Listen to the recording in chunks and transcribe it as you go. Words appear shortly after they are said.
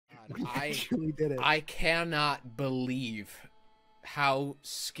I actually did it. I cannot believe how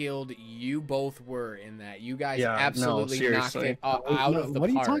skilled you both were in that. You guys Yeah, absolutely no, knocked seriously. it out of the What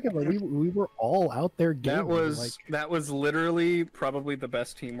are you park. talking about? We were all out there gaming. That was literally probably the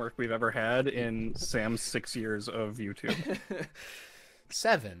best teamwork we've ever had in Sam's 6 years of YouTube.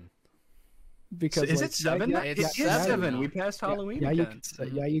 7. Because Is it 7? yeah, It it's is 7. We passed Halloween yeah, again.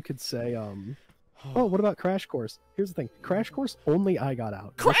 you could say oh, what about Crash Course? Here's the thing. Crash Course, only I got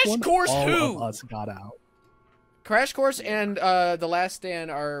out. This Crash one, Course all who? of us got out. Crash Course and The Last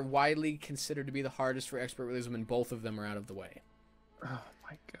Stand are widely considered to be the hardest for Expert Realism, and both of them are out of the way. Oh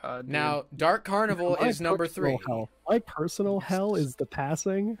my god. Dude. Now, Dark Carnival My is number 3. personal hell. My personal hell is the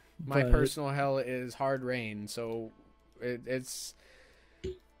passing. My but- personal hell is Hard Rain, so it's...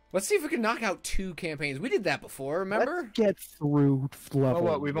 Let's see if we can knock out 2 campaigns. We did that before, remember? Let's get through level. Oh,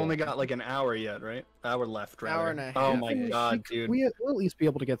 what? We've only got like an hour yet, right? Hour left, rather. Hour and a half. Oh my god, dude. We'll at least be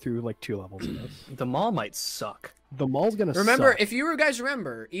able to get through like 2 levels of this. The mall might suck. The mall's gonna Remember, suck. if you guys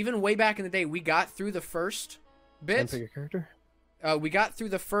remember, even way back in the day, we got through the first Can I bit. pick your character? We got through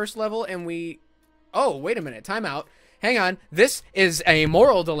the first level, and we... Oh, wait a minute. Time out. Hang on. This is a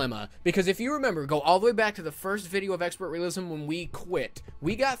moral dilemma. Because if you remember, go all the way back to the first video of Expert Realism when we quit.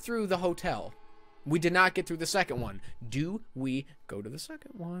 We got through the hotel. We did not get through the second one. Do we go to the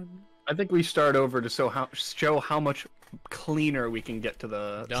second one? I think we start over to show how much cleaner we can get to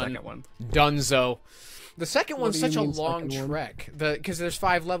the second one. Dunzo. The second What one's do you such a mean, long second one? trek. Because there's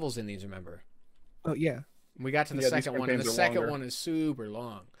 5 levels in these, remember? Oh yeah. We got to the Yeah, these second one, and the campaigns are second longer. one is super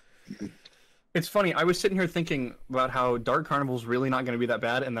long. It's funny. I was sitting here thinking about how Dark Carnival's really not going to be that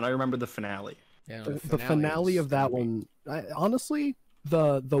bad, and then I remember the finale. Yeah, The finale of that one, honestly,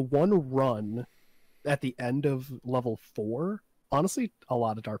 the one run at the end of level 4, honestly, a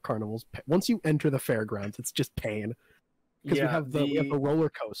lot of Dark Carnivals. Once you enter the fairgrounds, it's just pain. Because Yeah, we have the roller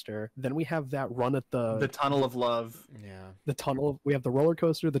coaster, then we have that run at the Tunnel of Love. Yeah. we have the roller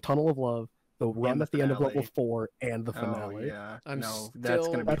coaster, the Tunnel of Love, the run the at the end of finale. level 4, and the Oh finale. yeah. I'm No, that's still-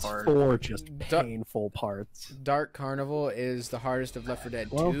 going to be That's hard. 4 just Dark- painful parts. Dark Carnival is the hardest of Left 4 Dead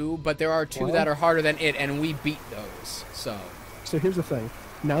Well, 2, but there are 2 that are harder than it, and we beat those. So here's the thing.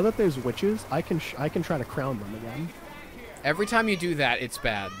 Now that there's witches, I can try to crown them again. every time you do that, it's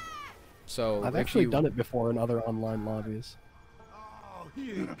bad. So I've if actually you... done it before in other online lobbies.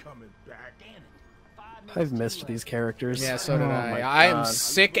 He ain't coming back. I've missed these characters. Yeah, so did my I. I am God.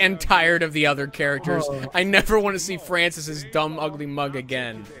 sick and tired of the other characters. Oh. I never want to see Francis's dumb, ugly mug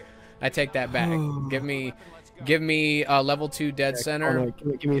again. I take that back. Give me level 2 Dead Center. Oh,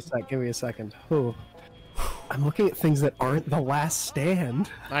 no, give me a second. Oh. I'm looking at things that aren't the last stand.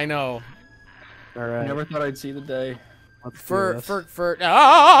 I know. All right. Never thought I'd see the day. Let's do For this.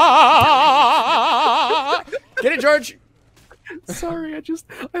 Get it, George. Sorry,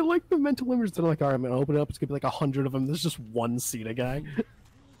 I like the mental image that I'm like, all right, I'm gonna open it up. It's gonna be like 100 of them. There's just one Cena guy.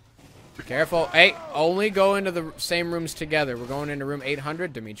 Careful. Hey, only go into the same rooms together. We're going into room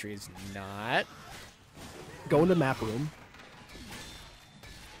 800. Dimitri's not. Go into map room.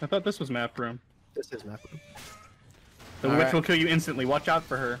 I thought this was map room. This is map room. The All witch right. will kill you instantly. Watch out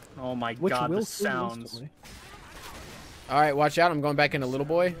for her. Oh my Which god, will the kill you sounds. instantly. All right, watch out. I'm going back into Little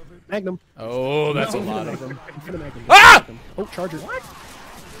Boy. Magnum. Oh, that's a Infinite lot of Magnum. Infinite Magnum. Ah! Magnum. Oh, Charger. What?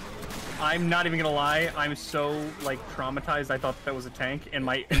 I'm not even gonna lie. I'm so like traumatized. I thought that was a tank, and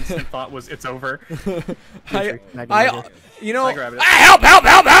my instant thought was it's over. Magnum. You know, I grabbed it.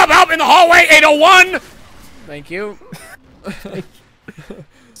 help in the hallway, 801. Thank you.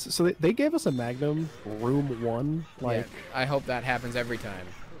 So they gave us a Magnum room 1. Like, I hope that happens every time.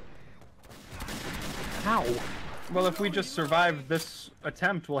 how? Well, if we just survive this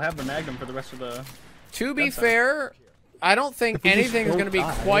attempt, we'll have the Magnum for the rest of the. To be That's fair, I don't think If we just anything is don't going to be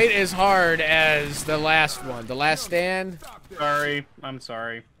die. quite as hard as the last one. The Last Stand. Sorry, I'm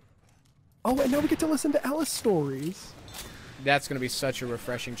sorry. Oh, and now we get to listen to Alice stories. That's going to be such a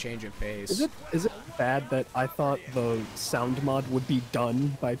refreshing change of pace. Is it bad that I thought the sound mod would be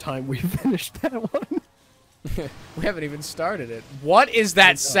done by the time we finished that one? We haven't even started it. What is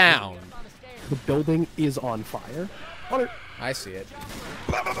that sound? The building is on fire. I see it.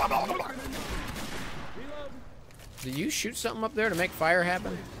 Did you shoot something up there to make fire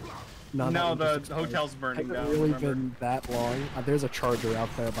happen? No, No, the just hotel's burning hasn't down. really remember? been that long. There's a charger out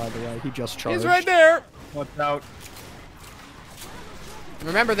there, by the way. He just charged. He's right there. Watch out.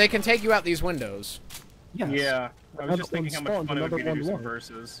 Remember, they can take you out these windows. Yes. Yeah, I was Another just thinking how one much spawned, fun it would be to another do some one won.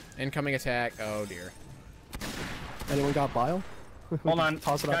 verses. Incoming attack. Oh, dear. Anyone got bile? Hold on,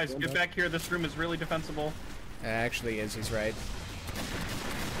 Toss it out guys, the get window. back here. This room is really defensible. It actually is. He's right.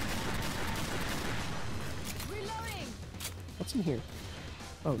 What's in here?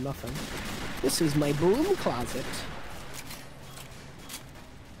 Oh, nothing. This is my broom closet.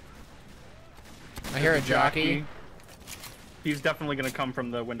 I hear a jockey. He's definitely gonna come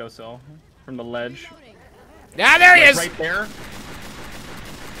from the windowsill, from the ledge. Yeah, there he is! Right there.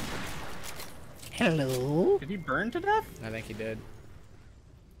 Hello. Did he burn to death? I think he did.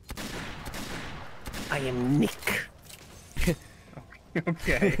 I am Nick.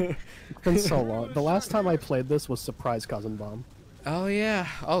 Okay. It's been so long. The last time I played this was Surprise Cousin Bomb. Oh, yeah.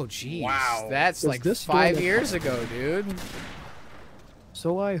 Oh, jeez. Wow. That's Is like this 5 doing a- years ago, dude.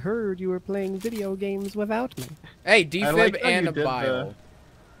 So I heard you were playing video games without me. Hey, I defib like how and you a did bile.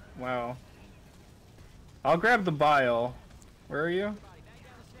 Wow. I'll grab the bile. Where are you?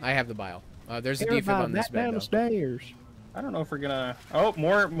 I have the bile. There's a Hear defib about on this that bed, though. downstairs. I don't know if we're gonna. Oh,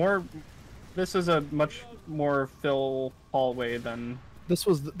 more. This is a much more fill hallway than. This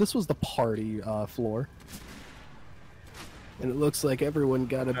was the party floor. And it looks like everyone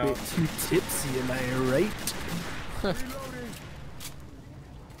got a bit too tipsy, am I right?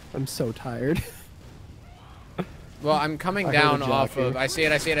 I'm so tired. Well, I'm coming I heard a down off jockey. of... I see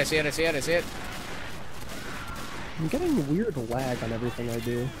it. I'm getting weird lag on everything I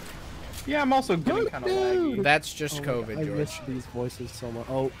do. Yeah, I'm also getting kind of laggy. That's just Oh my COVID, God, I George. miss these voices so much.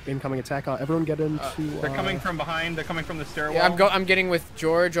 Oh, incoming attack. Everyone get into... They're coming from behind. They're coming from the stairwell. Yeah, I'm getting with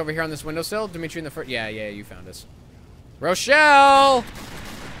George over here on this windowsill. Dimitri in the first... Yeah, you found us. Rochelle!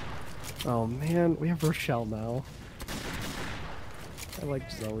 Oh man, we have Rochelle now. I like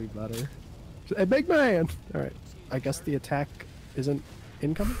Zoe better. A big man! Alright, I guess the attack isn't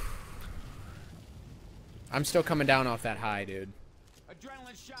incoming? I'm still coming down off that high, dude.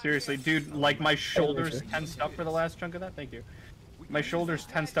 Seriously, dude, like my shoulders tensed up for the last chunk of that. Thank you. My shoulders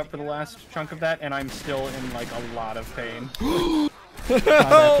tensed up for the last chunk of that, and I'm still in like a lot of pain. I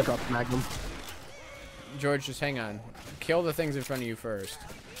have to drop the Magnum. George, just hang on. Kill the things in front of you first.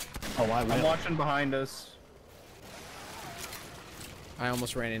 Oh, I I'm will. watching behind us. I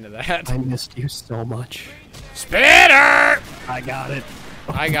almost ran into that. I missed you so much. Spitter! I got it.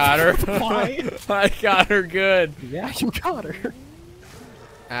 I got her. Fine. I got her good. Yeah, you got her.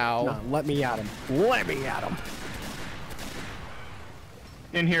 Ow. Nah, let me at him. Let me at him.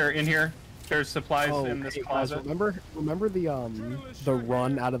 In here. There's supplies Oh, in this hey, guys, closet. remember the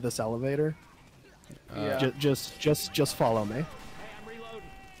run out of this elevator? Yeah. Just follow me.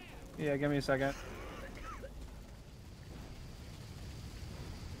 Yeah, give me a second.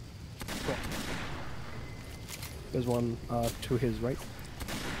 There's one to his right.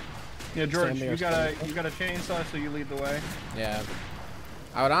 Yeah, George, Stand there, you got a chainsaw, so you lead the way. Yeah.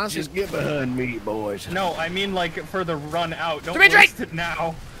 I would honestly... Just get behind me, boys. No, I mean like for the run out. Don't Dimitri! waste it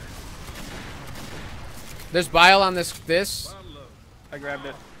now. There's bile on this. I grabbed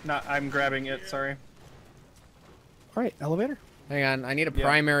it. Not, I'm grabbing it. Sorry. All right, elevator. Hang on. I need a Yeah.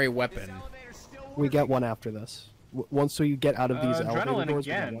 primary weapon. We get one after this. Once you get out of these elevator adrenaline doors,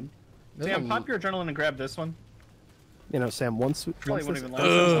 we get again. one. Sam, pop your adrenaline and grab this one. You know, Sam. Once Probably this wouldn't even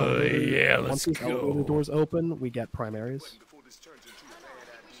last. Yeah, once these elevator doors open, we get primaries.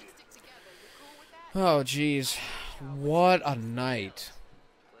 Oh, jeez. What a night.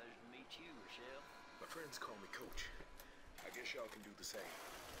 My friends call me Coach. I guess y'all can do the same.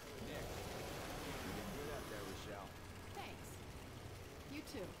 Thanks. You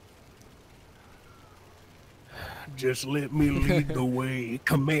too. Just let me lead the way.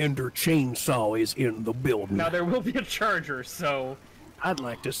 Commander Chainsaw is in the building. Now there will be a charger, so I'd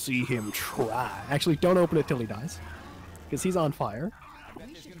like to see him try. Actually, don't open it till he dies, because he's on fire.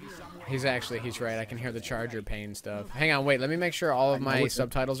 He's right. I can hear the charger pain stuff. Hang on, wait. Let me make sure all of my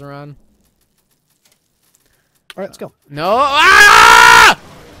subtitles are on. All right, let's go. No. Ah!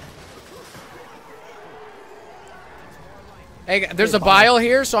 Hey, there's a bile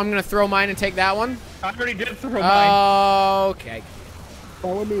here, so I'm gonna throw mine and take that one. I already did throw mine. Okay.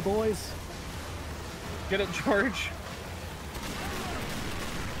 Follow me, boys. Get it, George.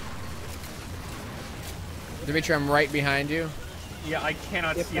 Dimitri, I'm right behind you. Yeah, I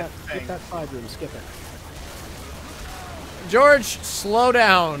cannot Skip see a that, thing. skip that side room. Skip it. George, slow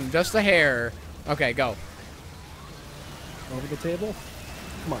down. Just a hair. Okay, go. Over the table.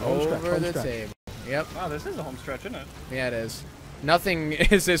 Come on, home stretch, Over home the stretch. table. Yep. Wow, this is a home stretch, isn't it? Yeah, it is. Nothing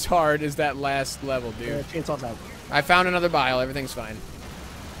is as hard as that last level, dude. Chainsaw's out. I found another bile. Everything's fine.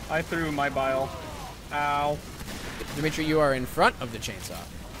 I threw my bile. Ow. Dimitri, you are in front of the chainsaw.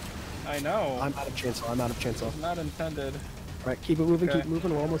 I know. I'm out of chainsaw. I'm out of chainsaw. Not intended. All right, keep it moving. Okay. Keep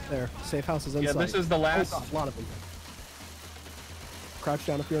moving. We're almost there. Safe house is in Yeah, sight. this is the last. Oh, a lot of them. Crouch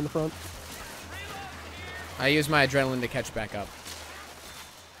down if you're in the front. I use my adrenaline to catch back up.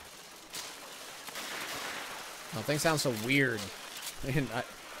 Oh, things sound so weird. And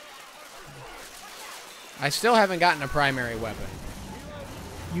I still haven't gotten a primary weapon.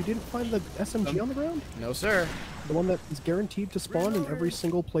 You didn't find the SMG on the ground? No, sir. The one that is guaranteed to spawn in every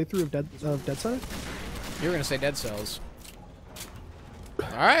single playthrough of Dead Center? You were gonna say Dead Cells. All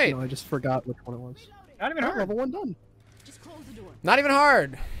right. No, I just forgot which one it was. Not even Oh, hard. level 1 done. Just close the door. Not even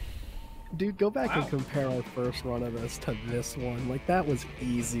hard. Dude, go back and compare our first run of this to this one. Like, that was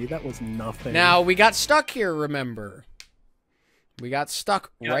easy. That was nothing. Now we got stuck here. Remember, we got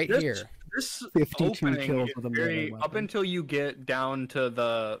stuck Yeah, right this- here. This 52 opening kills is with a melee very weapon. up until you get down to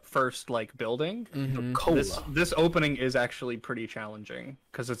the first like building. Mhm. Cola. This opening is actually pretty challenging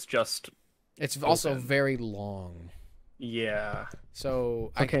because it's just It's also open. very long. yeah.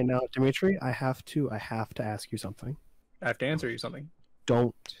 So Okay, now, Dimitri, I have to ask you something. I have to answer you something.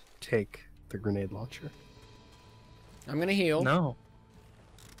 Don't take the grenade launcher. I'm gonna heal. No.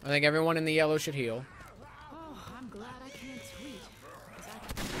 I think everyone in the yellow should heal. Oh, I'm glad I can't tweet.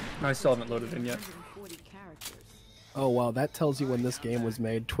 'Cause I still haven't loaded in yet. 140 characters. Oh, wow, that tells you when this game was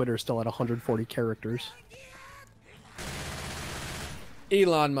made. Twitter still had 140 characters.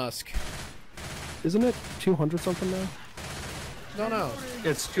 Elon Musk. Isn't it 200 something now? Don't know.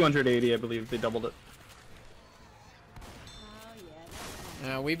 It's 280, I believe. They doubled it.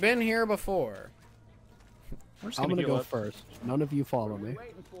 Now we've been here before. We're just I'm gonna heal go up. first. None of you follow me.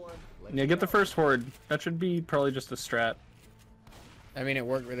 Yeah, get the first horde. That should be probably just a strat. I mean, it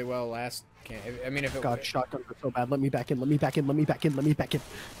worked really well last. I mean, if it. God, shotguns are so bad. Let me back in. Let me back in. Let me back in. Let me back in.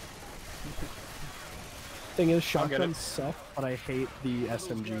 Thing is, I'll get shotguns it. suck, but I hate the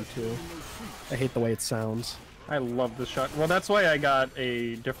SMG too. I hate the way it sounds. I love this shot. Well, that's why I got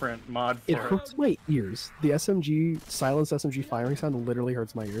a different mod for It it. hurts my ears. The SMG, silenced SMG firing sound literally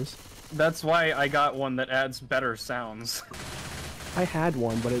hurts my ears. That's why I got one that adds better sounds. I had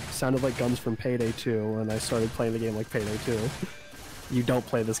one, but it sounded like guns from Payday 2, and I started playing the game like Payday 2. You don't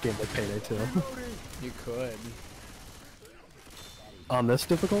play this game like Payday 2. You could. On this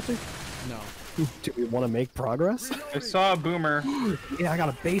difficulty? No. Do we want to make progress? I saw a boomer. Yeah, I got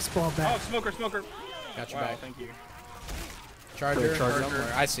a baseball Oh, bat. smoker, smoker. Got your Wow, back. thank you. Charger. Charger.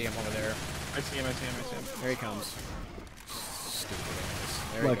 Somewhere. I see him over there. I see him, I see him, I see him. There he comes. Stupid ass.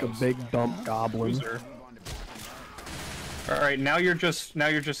 There Like he a goes. big dump goblin. Loser. Alright, now you're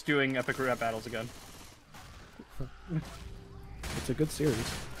just doing epic rap battles again. It's a good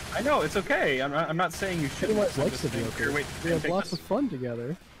series. I know, it's okay. I'm not saying you shouldn't. Anyone I'm likes just the saying- Joker. Here, wait, We have take lots this. of fun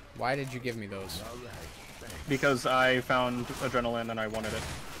together. Why did you give me those? Because I found adrenaline and I wanted it.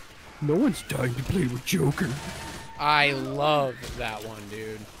 No one's dying to play with Joker. I love that one,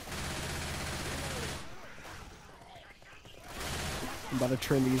 dude. I'm about to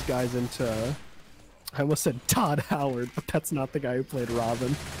turn these guys into... I almost said Todd Howard, but that's not the guy who played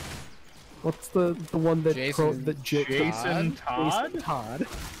Robin. What's the one that... Jason- Jason Todd? Jason Todd.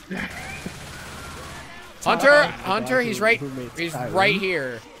 Hunter, the Hunter, guy he's who- right. who made He's Skyrim. right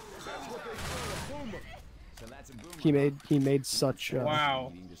here. He made such...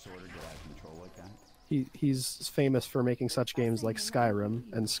 Wow. He's famous for making such games like Skyrim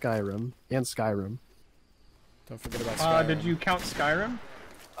and Skyrim and Skyrim. Don't forget about Skyrim. Did you count Skyrim?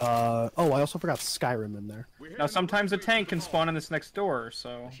 Oh, I also forgot Skyrim in there. Now sometimes a tank can spawn in this next door,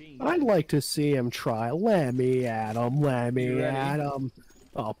 so... I'd like to see him try. Let me at him. Let me You ready? at him.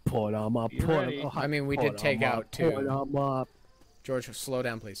 I'll put him up. You Put ready? him. I mean, we did take out two. Put him up. George, slow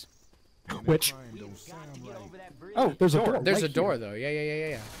down, please. Which? Oh, there's a door. There's right a door, here. though.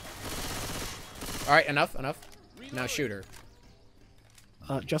 Yeah. All right, enough. Now shoot her.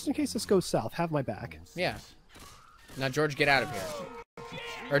 Just in case this goes south, have my back. Yeah. Now, George, get out of here.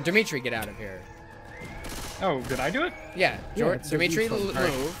 Or Dimitri, get out of here. Oh, did I do it? Yeah, George, it's a Dimitri, refund. move.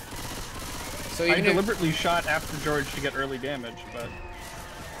 Alright. So I even if, deliberately shot after George to get early damage, but...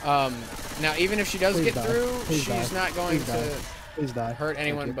 now even if she does Please get die. through, Please she's die. not going Please die. to Please die. hurt Thank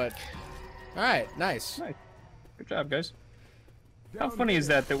anyone. you. But all right, nice. Nice. Good job, guys. How funny is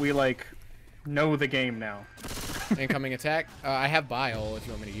that we, like, know the game now? Incoming attack. I have bile if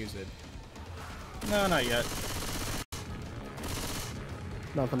you want me to use it. No, not yet.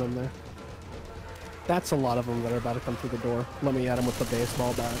 Nothing in there. That's a lot of them that are about to come through the door. Let me at him with the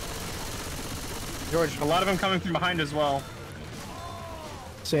baseball bat. George, A lot of them coming from behind as well.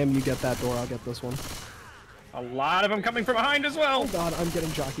 Sam, you get that door. I'll get this one. A lot of them coming from behind as well! Oh god, I'm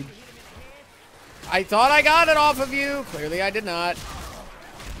getting jockeyed. I thought I got it off of you. Clearly, I did not.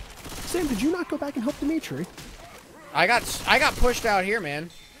 Sam, did you not go back and help Dimitri? I got pushed out here, man.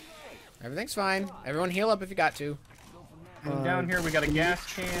 Everything's fine. Everyone heal up if you got to. And down here we got a gas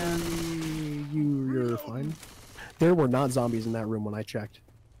can. You're fine. There were not zombies in that room when I checked.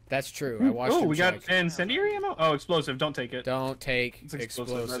 That's true. I watched Oh, him we got check. incendiary ammo? Oh, explosive. Don't take it. Don't take It's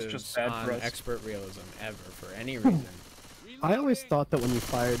explosive. explosives That's just bad for on us. expert realism ever for any reason. I always thought that when you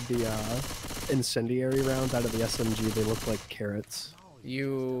fired the incendiary rounds out of the SMG, they looked like carrots.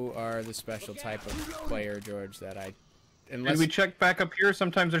 You are the special type of player, George, that I... Did Unless... we check back up here?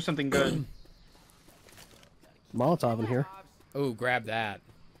 Sometimes there's something good. Molotov in here. Ooh, grab that.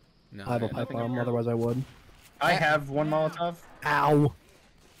 No, I have a pipe bomb, otherwise I would. I have one Molotov. Ow!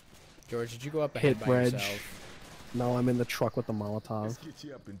 George, did you go up ahead Hit by Reg. yourself? No, I'm in the truck with the Molotov. Get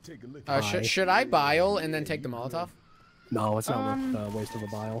you up and take a look. Aye. Should I bile and then take the Molotov? No, it's not worth the waste of a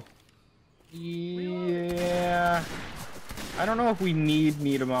bile. Yeah. I don't know if we need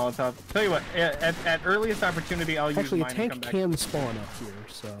a Molotov. Tell you what, at earliest opportunity, I'll use Actually, a mine and come tank back. can spawn up here,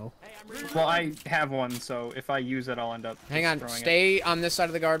 so... Well, I have one, so if I use it, I'll end up Hang on, throwing it. stay on this side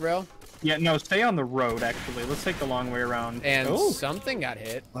of the guardrail. Yeah, no, stay on the road, actually. Let's take the long way around. And Oh! something got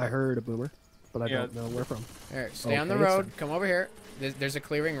hit. I heard a boomer, but I Yeah. don't know where from. Alright, stay on the Okay, road. so- Come over here. There's a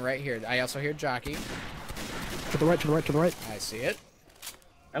clearing right here. I also hear jockey. To the right, to the right, to the right. I see it.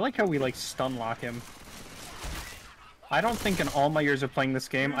 I like how we, like, stun lock him. I don't think in all my years of playing this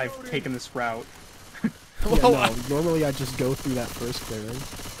game, I've taken this route. Yeah, Whoa, no, normally I just go through that first clearing.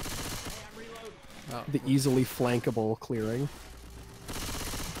 Oh. The easily flankable clearing.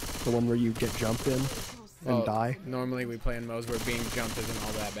 The one where you get jumped in and Well, die. Normally we play in modes where being jumped isn't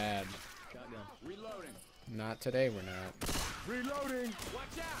all that bad. Not today, we're not. Reloading.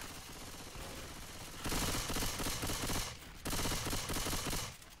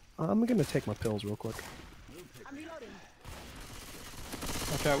 I'm gonna take my pills real quick.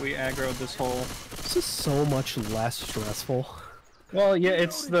 Watch out, we aggroed this hole. This is so much less stressful. Well, yeah,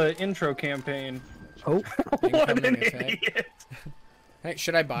 it's the intro campaign. Oh, What an Incoming attack. idiot! Hey,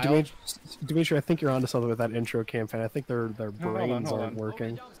 should I bile? Dimitri, I think you're onto something with that intro campaign. I think their hold on, brains hold aren't on.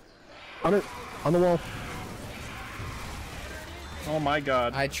 working. On it, on the wall. Oh my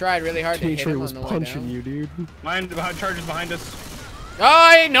god. I tried really hard to hit Dimitri him was on the way punching down. you, dude. Charges behind us.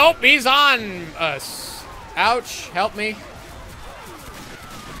 Oh, nope, he's on us. Ouch, help me.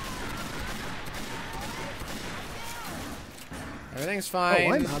 Everything's Oh,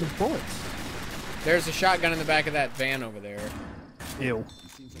 fine. I'm out of bullets. There's a shotgun in the back of that van over there. Ew.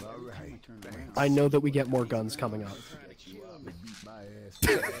 I know that we get more guns coming up.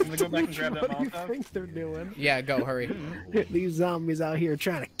 I'm gonna go back and grab that What do you Molotov. think they're doing? Yeah, go, hurry. These zombies out here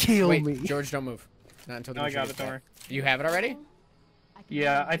trying to kill Wait, me. George, don't move. Not until No, I Dimitri got gets it, don't back. worry. You have it already?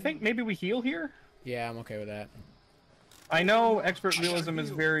 Yeah, I think maybe we heal here? Yeah, I'm okay with that. I know expert realism is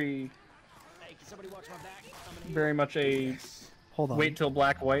very much a Hold on. wait till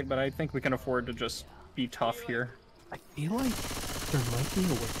black white, but I think we can afford to just be tough here. I feel like there might be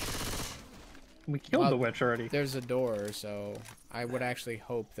a witch. We killed Well, the witch already. There's a door, so I would actually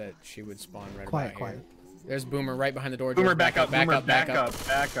hope that she would spawn right Quiet, about quiet. here. There's Boomer right behind the door. Boomer, George, back up, back Boomer, up, back up.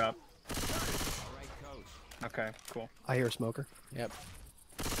 back up. Okay, cool. I hear a smoker. Yep.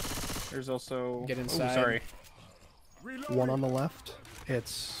 There's also... Get Ooh, inside. sorry. One on the left.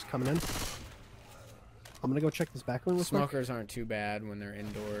 It's coming in. I'm gonna go check this back room real quick. Smokers aren't too bad when they're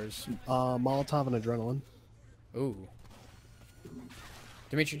indoors. Molotov and adrenaline. Ooh.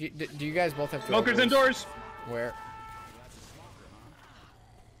 Dimitri, do you guys both have Smokers throwables? indoors! Where?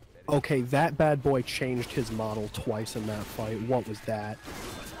 Okay, that bad boy changed his model twice in that fight. What was that?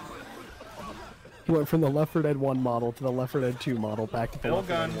 He went from the Left 4 Dead 1 model to the Left 4 Dead 2 model back to the Bill Left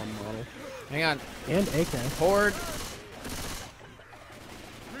 4 Dead gun. 1 model. Hang on. And AK. Horde.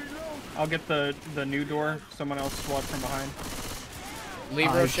 I'll get the new door. Someone else swat from behind. Leave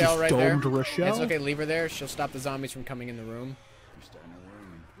I Rochelle just right there. domed Rochelle. It's okay, leave her there. She'll stop the zombies from coming in the room.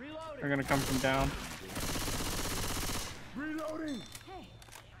 They're gonna come from down. Reloading.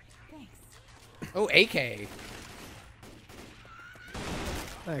 Oh, AK.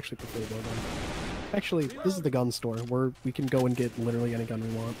 I actually prefer the gun. Actually, this is the gun store where we can go and get literally any gun we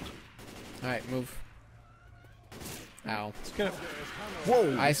want. Alright, move. Ow. Let's get...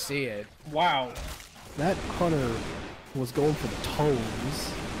 Whoa! I see it. Wow. That hunter was going for the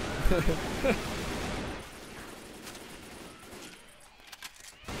toes.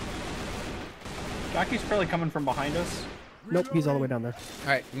 Jockey's probably coming from behind us. Nope, he's all the way down there.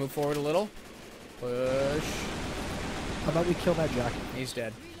 Alright, move forward a little. Push. How about we kill that jockey? He's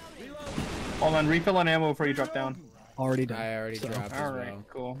dead. Hold on, refill on ammo before you drop down. Already done. I already So, dropped as Alright, well.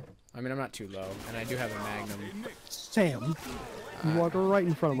 cool. I mean, I'm not too low, and I do have a magnum. Sam, you walked right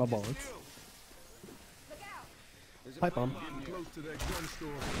in front of my bullets. Pipe bomb. Close to that gun store.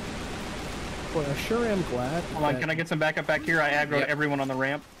 Boy, I sure am glad. Hold on, that- can I get some backup back here? I aggroed Yep. everyone on the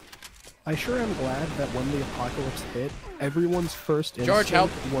ramp. I sure am glad that when the apocalypse hit, everyone's first George, instinct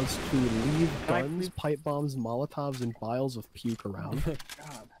help. was to leave guns, pipe bombs, molotovs, and vials of puke around.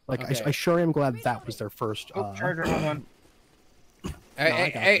 Like, Okay. I sure am glad that was their first. Oh, charger, hold on. Hey, I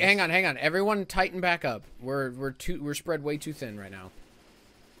got hey, this. hang on. Everyone, tighten back up. We're spread way too thin right now.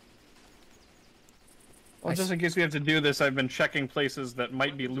 Well, just in case we have to do this, I've been checking places that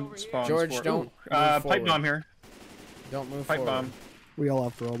might be loot spawns. George, for... don't Ooh, move pipe forward. bomb here. Don't move Pipe forward. bomb. We all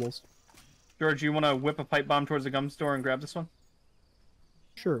have throwables. George, you want to whip a pipe bomb towards the gun store and grab this one?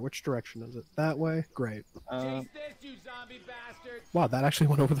 Sure. Which direction is it? That way. Great. Uh, Wow, that actually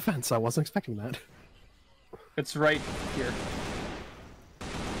went over the fence. I wasn't expecting that. it's right here.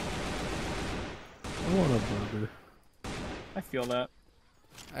 I want a burger. I feel that.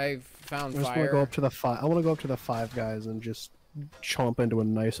 I found I just want fire. to go up to the I want to go up to the Five Guys and just chomp into a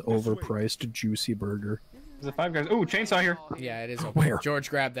nice, overpriced, juicy burger. There's a 5 guys. Ooh, chainsaw here. Yeah, it is open. Where? George,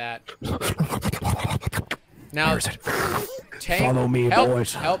 grab that. Now, Where is it? tank, Follow me, help,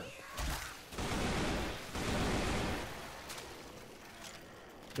 boys. Help.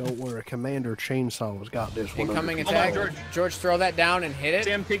 Don't worry, Commander Chainsaw's got this one. Incoming under attack. George. George, throw that down and hit it.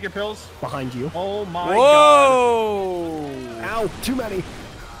 Sam, take your pills. behind you. Oh my god. Whoa! Ow! Too many.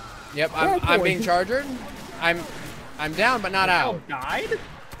 Yep, Oh, I'm boy. being chargered. I'm down, but not out. Oh, died?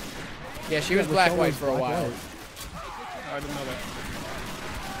 Yeah, she was the black show white was for a black while. white. Oh, I didn't know that.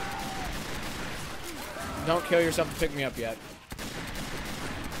 Don't kill yourself to pick me up yet.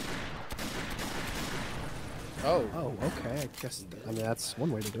 Oh. Oh, okay. I guess I mean that's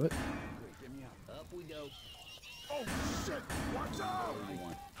one way to do it.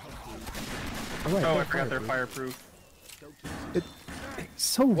 All right, Oh, I they're forgot they're fireproof. fireproof. It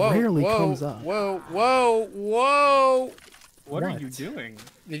so Whoa, rarely whoa, comes up. Whoa, whoa, whoa! What are What? you doing?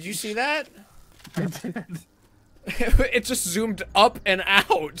 Did you see that? I did. It just zoomed up and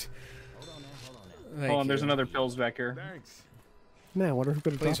out. Thank Hold on, there's you. another pills back here. Man, what are we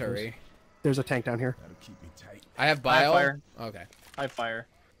gonna Please drop hurry. this? There's a tank down here. I have I have bio. fire. Okay. I fire.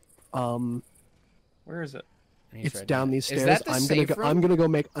 Where is it? He's It's right down there. these Is stairs. that the I'm safe gonna go. room? I'm gonna go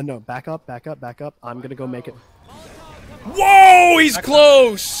make. No, back up, back up, back up. I'm gonna go make it. Whoa! He's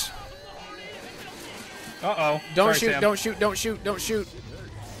close. Uh-oh. Don't Sorry, shoot! Sam. Don't shoot! Don't shoot! Don't shoot!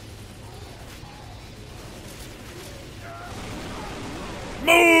 Back up the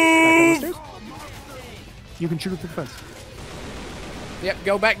Move! stairs. You can shoot it through the fence. Yep.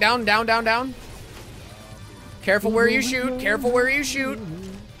 Go back down. Down. Down. Down. Careful where you shoot. Careful where you shoot.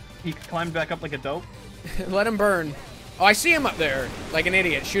 He climbed back up like a dope. Let him burn. Oh, I see him up there, like an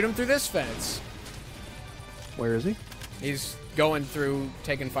idiot. Shoot him through this fence. Where is he? He's going through,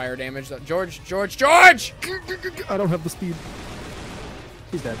 taking fire damage. George! George! George! I don't have the speed.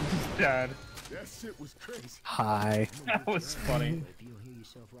 He's dead. Dad. That shit was crazy. Hi. That was funny.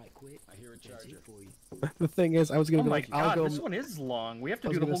 The thing is, I was gonna Oh be my like, I'll god, go. this one is long. We have to I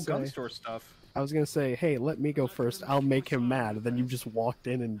was do the gonna whole gun say- store stuff. I was gonna say, hey, let me go first. I'll make him mad. And then you just walked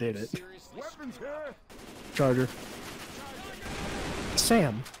in and did it. Weapons here. Charger.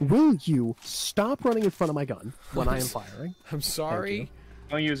 Sam, will you stop running in front of my gun when I am firing? I'm sorry.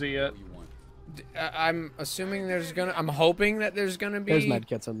 Don't use it yet. I'm assuming there's gonna. I'm hoping that there's gonna be. There's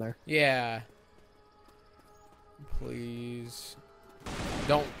medkits in there. Yeah. Please.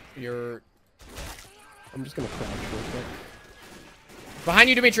 Don't. You're I'm just gonna crouch real quick. behind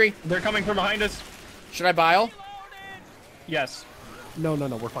you, Dimitri. They're coming from behind us. Should I bile? Yes. No, we're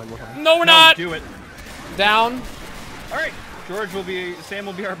fine, we're fine. No, we're No, not. do it. Down. All right. Sam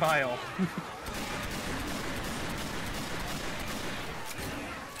will be our bile.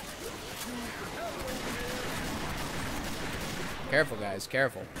 Careful, guys.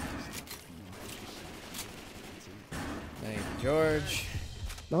 Careful. Thank you, George.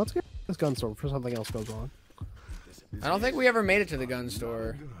 No, let's get this gun store before something else goes wrong. I don't think we ever made it to the gun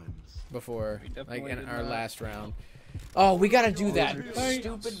store before, like definitely in did our not. last round. Oh, we gotta do that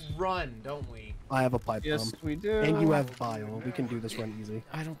stupid run, don't we? I have a pipe Yes, bomb. we do. And you have bio. We can do this run easy.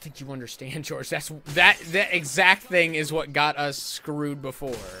 I don't think you understand, George. That exact thing is what got us screwed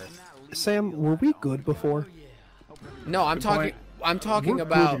before. Sam, were we good before? No, I'm talking. point. I'm talking We're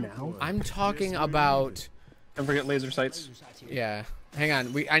about. good now. I'm talking about. Don't forget laser sights. Yeah. Hang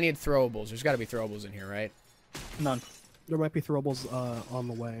on. I need throwables. There's got to be throwables in here, right? None. There might be throwables on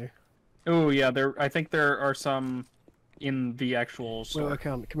the way. Oh yeah, I think there are some in the actual Wait, store.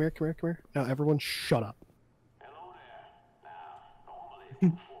 come here. Now, everyone shut up. Hello there. Now, normally,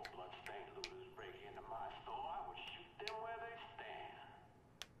 if four blood-stained looters break into my store, I would shoot them where they stand.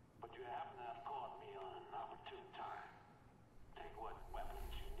 But you happen to have caught me on an opportune time. Take what weapons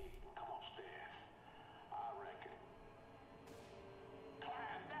you need and come upstairs. I reckon.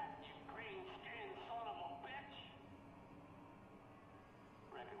 Climb that, you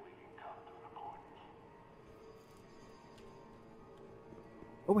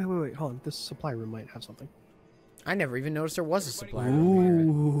Oh wait, hold on. This supply room might have something. I never even noticed there was a supply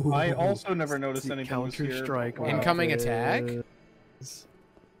room Ooh. I also never noticed The anything was Counter here. Strike. Wow. Incoming attack? Hold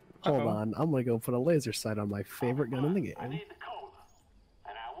Uh-oh. on, I'm gonna go put a laser sight on my favorite gun in the I game. need the cola,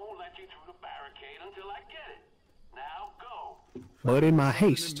 and I won't let you through the barricade until I get it. Now go. But in my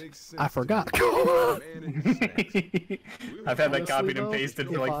haste, I forgot. I've had that Honestly, copied and though, pasted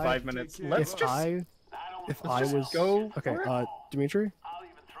for if like I- 5 minutes. Let's just If I was go okay, for it. Dimitri.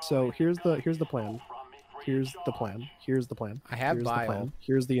 So here's the plan. Here's the plan. Here's the plan. I have here's the bile. plan.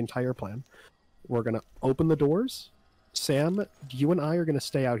 Here's the entire plan. We're gonna open the doors. Sam, you and I are gonna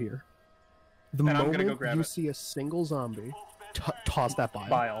stay out here. The And I'm gonna moment go grab you it. see a single zombie, toss that bile.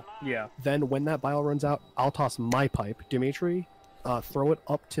 Bile. Yeah. Then when that bile runs out, I'll toss my pipe. Dimitri, throw it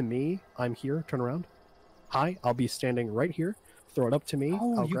up to me. I'm here. Turn around. I'll be standing right here. Throw it up to me.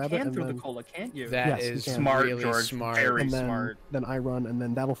 Oh, I'll you grab it can and throw then the cola, can't you? That Yes, you is can. Smart, really George. smart. Very and then, smart. then I run, and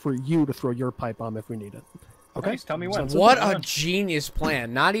then that'll for you to throw your pipe bomb if we need it. Okay. Nice, tell me when. Sounds What simple. a genius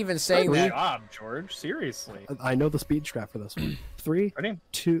plan. Not even saying Good that. job, George. Seriously. I know the speed strat for this one. 3, Ready?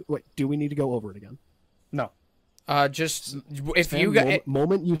 2. Wait, do we need to go over it again? No. Just if Sam, you got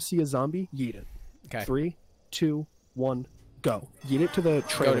moment you see a zombie, yeet it. okay. 3, 2, 1, go. Yeet it to the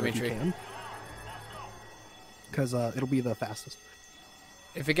trailer if you Dimitri. can. Because it'll be the fastest.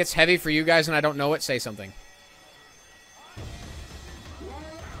 If it gets heavy for you guys and I don't know it, say something.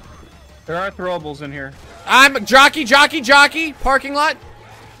 There are throwables in here. I'm jockey. Parking lot.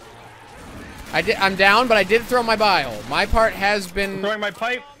 I'm down, but I did throw my bile. My part has I'm been. throwing my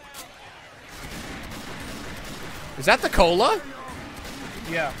pipe. Is that the cola?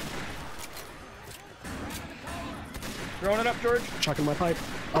 Yeah. Throwing it up, George. Chucking my pipe.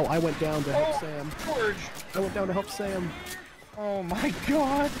 Oh, I went down to help Oh, Sam. George. I went down to help Sam. Oh my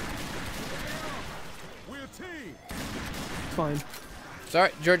god. We're a team. Fine.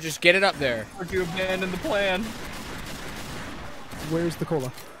 Sorry, George, just get it up there. George, you abandoned the plan. Where's the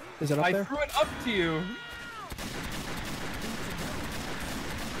cola? Is it up I there? threw it up to you.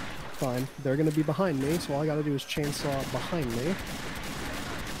 Fine. They're gonna be behind me, so all I gotta do is chainsaw behind me.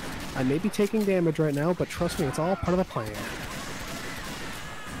 I may be taking damage right now, but trust me, it's all part of the plan.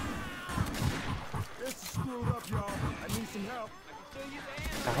 It's screwed up, y'all. I need some help.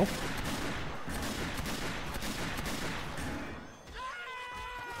 Ow.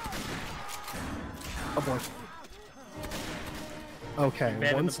 Oh boy. Okay,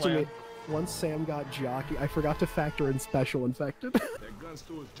 Abandoned the plan. once Sam got jockey, I forgot to factor in special infected. That gun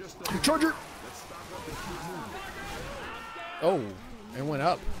store is just up. Charger! Let's stock up and keep moving. Oh, it went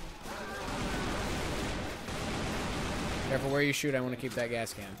up. Careful where you shoot. I want to keep that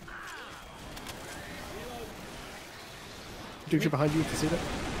gas can. Dude, you're behind you. You can see that?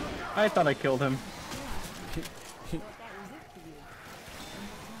 I thought I killed him.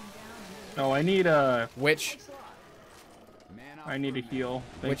 Oh, I need a heal.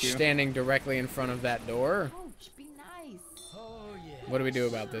 Thank Which you. standing directly in front of that door? Coach, be nice. What do we do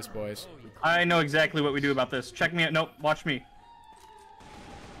about this, boys? I know exactly what we do about this. Check me out. Nope, watch me.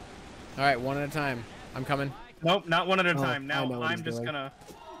 All right, one at a time. I'm coming. Nope, not one at a Oh, time. I know Now what I'm he's just doing. gonna.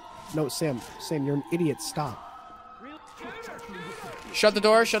 No, Sam, you're an idiot. Stop. Shut the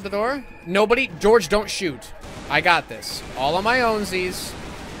door. Shut the door. Nobody. George, don't shoot. I got this. All on my own, Z's.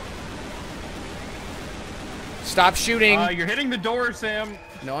 Stop shooting. You're hitting the door, Sam.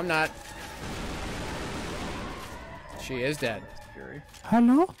 No, I'm not. She is dead. Scary.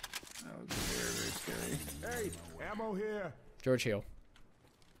 Hello? That was very, very scary. Hey, ammo here. George, heal.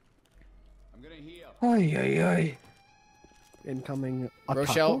 Ay, ay, ay. Incoming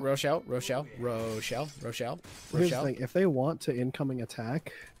Rochelle, attack. Rochelle, Rochelle, Rochelle, Rochelle, Here's the Rochelle. thing. If they want to incoming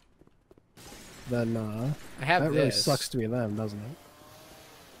attack, then I have that this. really sucks to be them, doesn't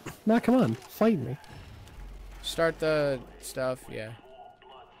it? Nah, come on. Fight me. Start the stuff, yeah.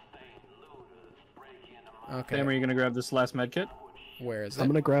 Okay, Sam, are you gonna grab this last med kit? where is I'm it?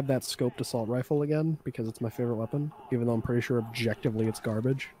 gonna grab that scoped assault rifle again because it's my favorite weapon, even though I'm pretty sure objectively it's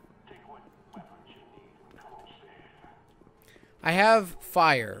garbage. I have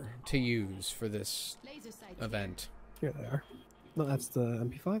fire to use for this Laser sight. event. Here they are. No, that's the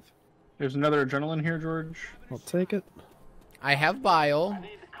MP5. There's another adrenaline here, George. I'll take it. I have bile.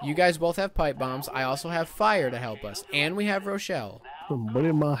 You guys both have pipe bombs. I also have fire to help us. And we have Rochelle. But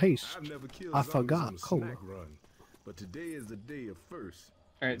in my haste, I've never killed I zombies forgot on a cola. snack run, but today is the day of first.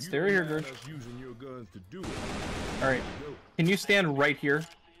 All right, You stay right here, remind George. us using your guns to do it. All right, can you stand right here?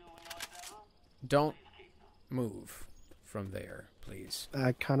 Don't move from there, please.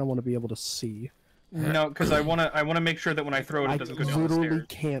 I kind of want to be able to see. No, because I wanna make sure that when I throw it, I it doesn't go down the literally stairs.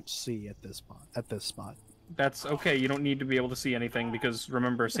 can't see at this spot. That's okay. You don't need to be able to see anything because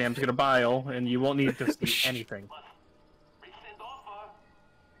remember, Sam's gonna bile, and you won't need to see anything.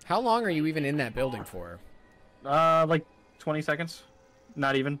 How long are you even in that building for? Like 20 seconds.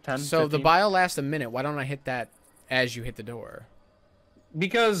 Not even 10. So 15. the bile lasts a minute. Why don't I hit that as you hit the door?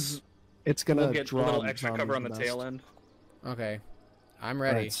 Because It's gonna we'll get a draw little extra cover on the nest. tail end. Okay. I'm All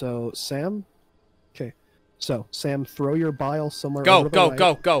ready. right, so Sam. Okay, so Sam, throw your bile somewhere. Go, over to the go, right.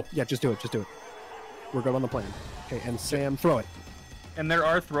 go, go. Yeah, just do it. Just do it. We're good on the plan. Okay, and Sam, throw it. And there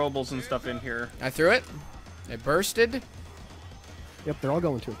are throwables and stuff in here. I threw it. It bursted. Yep, they're all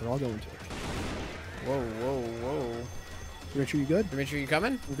going to it. They're all going to it. Whoa, whoa, whoa. Dimitri, you good? Dimitri, you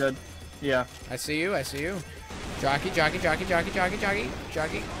coming? I'm good. Yeah. I see you. I see you. Jockey, jockey, jockey, jockey, jockey, jockey,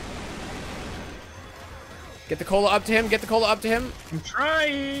 jockey. Get the cola up to him. Get the cola up to him. I'm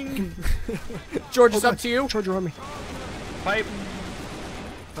trying. George, it's up to you. Charger on me. Pipe.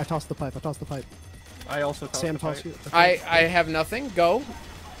 I tossed the pipe. I tossed the pipe. I also tossed Sam, the toss pipe. you. I have nothing. Go.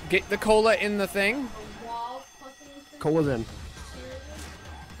 Get the cola in the thing. Cola's in.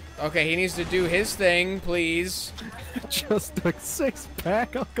 Okay, he needs to do his thing, please. Just a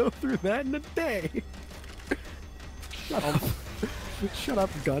 6-pack. I'll go through that in a day. Shut up. Shut up,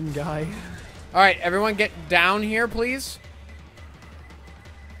 gun guy. All right, everyone get down here, please.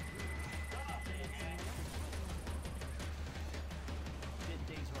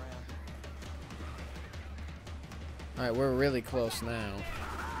 All right, we're really close now.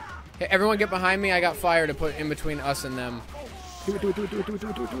 Okay, everyone get behind me. I got fire to put in between us and them. Do it, do it, do it, do it, do it, do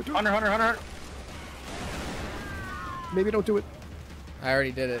it, do it, do it. Hunter, Hunter, Hunter. Maybe don't do it. I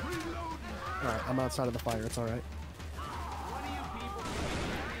already did it. Alright, I'm outside of the fire. It's alright.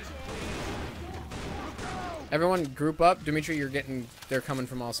 Everyone group up. Dimitri, they're coming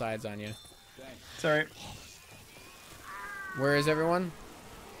from all sides on you. It's alright. Where is everyone?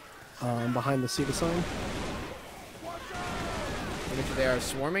 Behind the Cedar sign. Dimitri, they are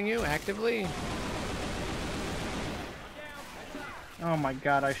swarming you actively. Oh my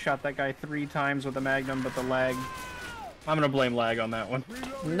god, I shot that guy 3 times with a magnum, but the lag. I'm gonna blame lag on that one.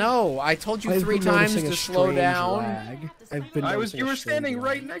 No, I told you I've 3 been times noticing to a slow strange down. lag. You were standing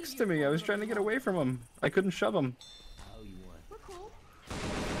right next to me. I was trying to get away from him. I couldn't shove him.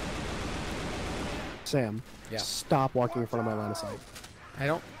 Sam, Yeah. stop walking in front of my line of sight. I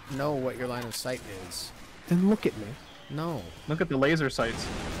don't know what your line of sight is. Then look at me. No. Look at the laser sights.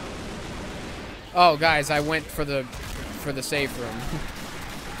 Oh, guys, I went for the safe room.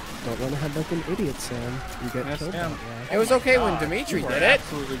 Don't run ahead like an idiot, Sam. You get Yes, killed. Sam. that way. It was okay when God, Dimitri you did are it.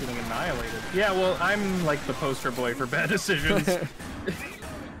 Absolutely getting annihilated. Yeah, well, I'm like the poster boy for bad decisions.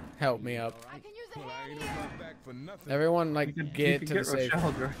 Help me up. I can use a hand. Everyone, like, You could get to the safe.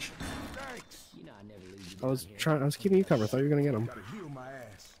 Rochelle, George. I was keeping you covered. I thought you were gonna get him.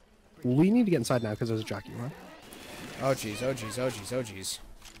 We need to get inside now because there's a jockey, right? Oh, jeez, oh, jeez, oh, jeez, oh, jeez.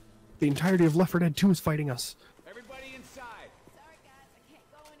 The entirety of Left 4 Dead 2 is fighting us. Sorry, guys, I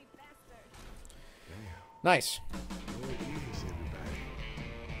can't go any faster. Nice.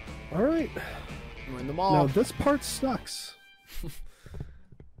 All right. We're in the Now mall. this part sucks.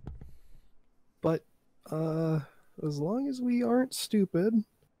 But as long as we aren't stupid,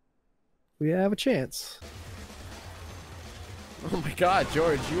 we have a chance. Oh my god,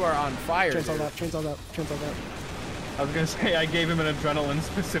 George, you are on fire. Chance on dude. that, chance on that, chance on that. I was gonna say I gave him an adrenaline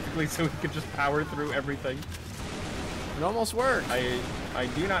specifically so he could just power through everything. It almost worked. I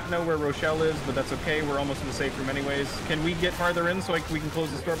do not know where Rochelle is, but that's okay. We're almost in the safe room anyways. Can we get farther in so we can close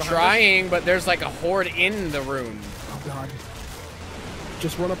this door behind us? Trying, but there's like a horde in the room. Oh god.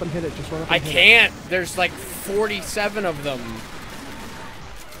 Just run up and hit it. Just run up and I hit can't. There's like 47 of them.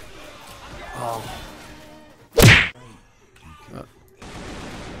 Oh.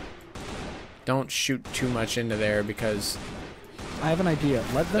 Don't shoot too much into there because... I have an idea.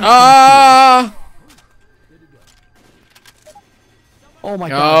 Let them Ah! Oh my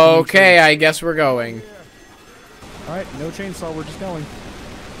god. Okay, I guess we're going. Alright, no chainsaw, we're just going.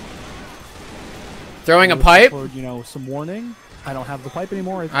 Throwing a pipe? For, you know, some warning. I don't have the pipe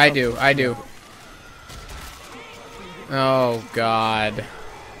anymore. I do. Oh, God.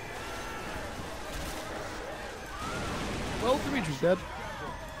 Well, Dimitri's dead.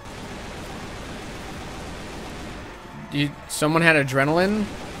 Someone had adrenaline?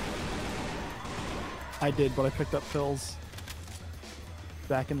 I did, but I picked up pills.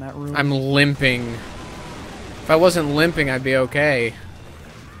 Back in that room. I'm limping. If I wasn't limping, I'd be okay.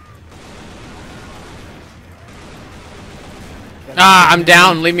 Ah, I'm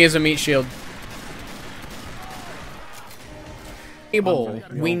down. Leave me as a meat shield.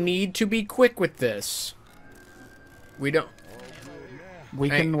 We need to be quick with this. We don't... We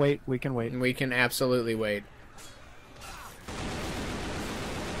can wait. We can wait. We can absolutely wait.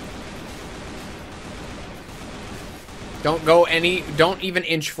 Don't go don't even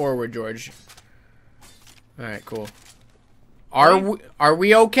inch forward, George. Alright, cool. Are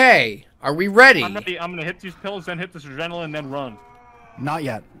we okay? Are we ready? I'm ready. I'm gonna hit these pills, then hit this adrenaline, then run. Not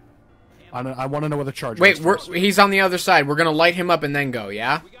yet. I want to know where the charger Wait, is first. he's on the other side. We're gonna light him up and then go,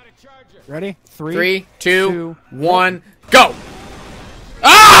 yeah? Ready? 3, 2, 1, go!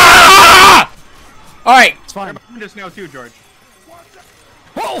 Ah! Alright. It's fine. I'm just now too, George.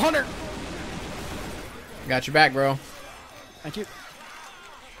 Whoa, Hunter! Got your back, bro. Thank you.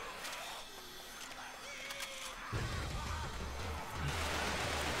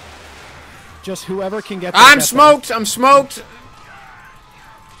 Just whoever can get there, I'm get smoked! I'm smoked!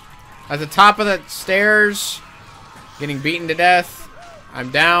 At the top of the stairs. Getting beaten to death. I'm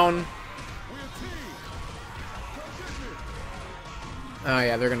down. Oh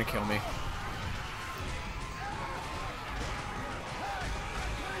yeah, they're gonna kill me.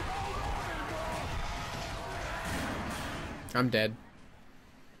 I'm dead.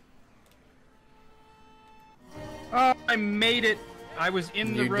 Oh, I made it. I was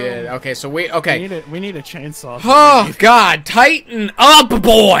in the You room. did. Okay, so we there. We need a chainsaw. Oh God, tighten up,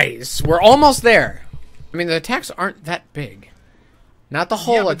 boys. We're almost there. I mean, the attacks aren't that big. Not the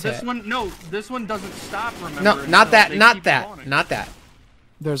whole Yeah, but attack. this one, no, this one doesn't stop. Remember? No, not until that. they Not keep that. going. Not that.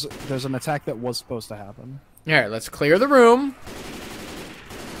 There's an attack that was supposed to happen. All right, let's clear the room.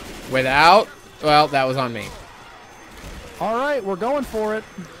 Without. Well, that was on me. All right, we're going for it.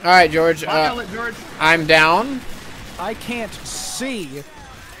 All right, George. File it, George. I'm down. I can't see.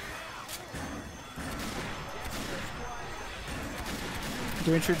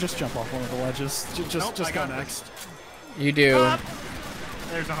 Dimitri, just jump off one of the ledges. Nope, I Just go got next. You do.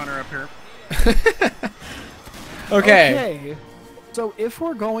 There's a hunter up here. Okay. So if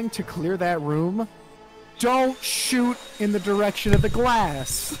we're going to clear that room, don't shoot in the direction of the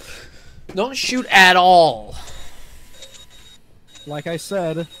glass. Don't shoot at all. Like I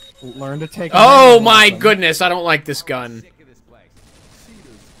said, learn to take. Oh a my lesson. goodness, I don't like this gun.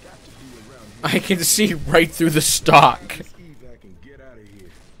 I can see right through the stock.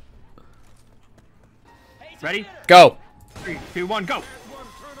 Ready? Go. 3, 2, 1, go.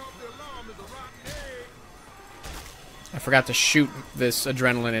 I forgot to shoot this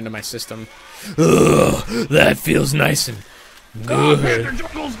adrenaline into my system. Ugh, that feels nice and Panther good.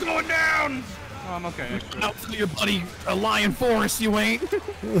 jungle's going down. Oh, I'm okay. Actually. Out for your buddy, a lion forest, you ain't.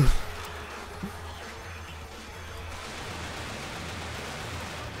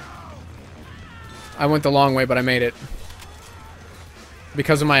 I went the long way, but I made it.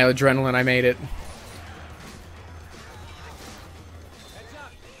 Because of my adrenaline, I made it.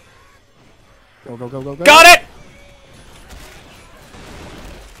 Go, go, go, go, go. Got it!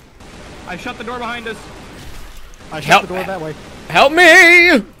 I shut the door behind us. I shut Help. the door that way. Help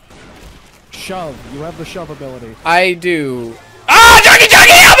me! Shove. You have the shove ability. I do. Ah, Junkie,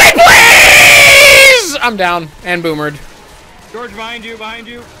 help me, please! I'm down and boomered. George, behind you, behind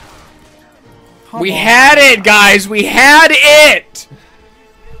you. We had it, guys. We had it.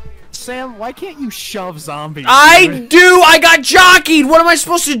 Sam, why can't you shove zombies? I do. I got jockeyed. What am I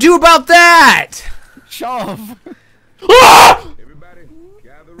supposed to do about that? Shove. Ah! Everybody,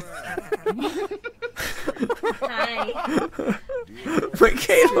 gather around. Hi.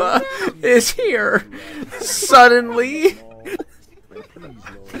 Michaela is here suddenly.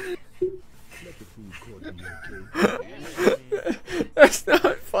 That's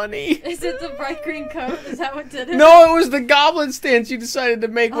not funny. Is it the bright green coat? Is that what did it? No, it was the goblin stance you decided to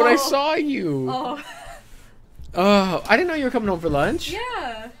make when I Oh. saw you. Oh. Oh, I didn't know you were coming home for lunch.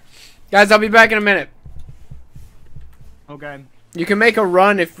 Yeah. Guys, I'll be back in a minute. Okay. You can make a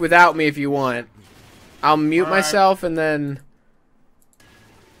run without me if you want. I'll mute All right. myself and then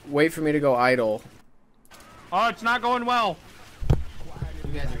wait for me to go idle. Oh, it's not going well.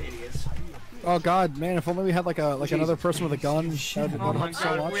 You guys are idiots. Oh God, man! If only we had like another person with a gun. That would Oh my help so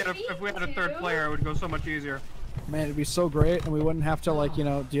god, much. if we had a third player, it would go so much easier. Man, it'd be so great, and we wouldn't have to like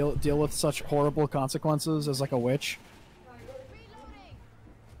deal with such horrible consequences as like a witch.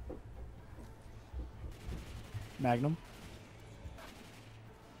 Magnum.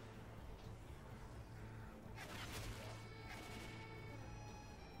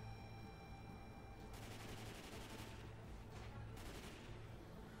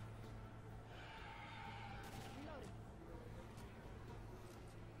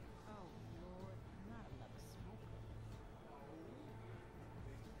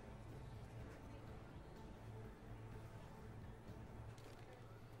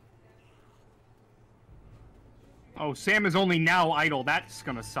 Oh, Sam is only now idle. That's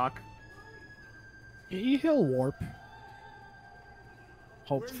gonna suck. He'll warp.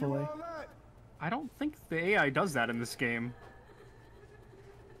 Hopefully. I don't think the AI does that in this game.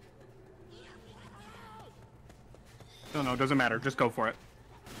 No, no, doesn't matter. Just go for it.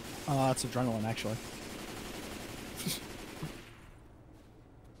 It's adrenaline, actually.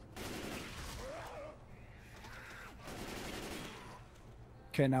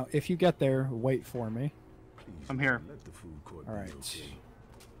 Okay, now if you get there, wait for me. I'm here. All right.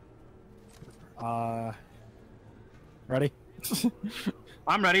 Ready?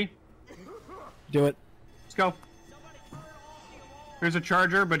 I'm ready. Do it. Let's go. There's a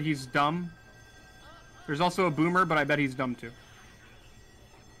charger, but he's dumb. There's also a boomer, but I bet he's dumb too.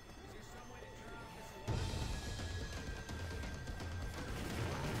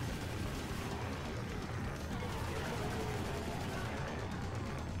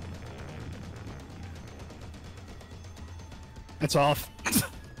 It's off.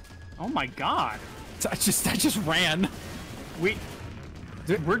 Oh my god. I just ran. We're...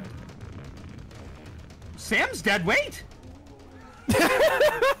 Sam's dead, wait!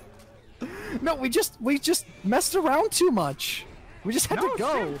 No, we just messed around too much. We just had to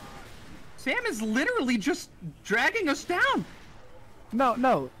go. Sam is literally just dragging us down.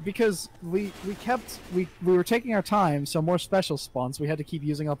 No, because we were taking our time, so more special spawns, we had to keep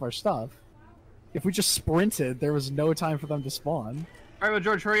using up our stuff. If we just sprinted, there was no time for them to spawn. Alright, well,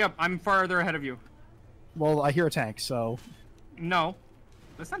 George, hurry up. I'm farther ahead of you. Well, I hear a tank, so... No.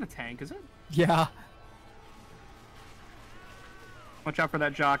 That's not a tank, is it? Yeah. Watch out for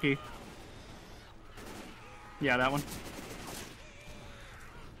that jockey. Yeah, that one.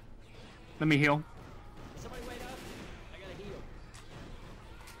 Let me heal.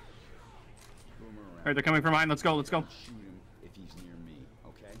 Alright, they're coming from behind. Let's go, let's go. Shoot him if he's near me,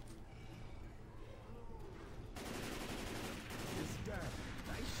 okay?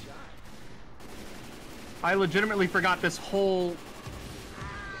 Nice shot. I legitimately forgot this whole...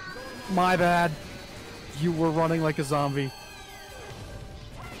 My bad. You were running like a zombie.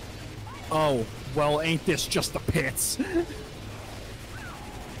 Oh, well, ain't this just the pits?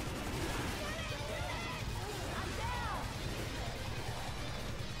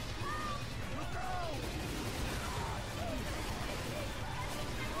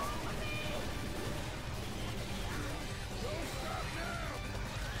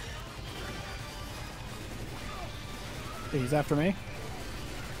 He's after me.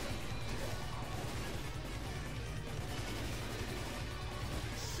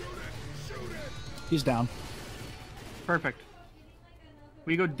 He's down. Perfect.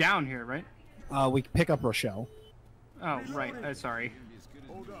 We go down here, right? We pick up Rochelle. Oh, right. Sorry.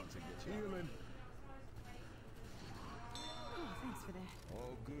 Hold up. Healing. Oh, thanks for that.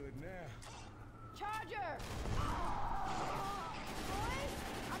 All good now. Charger!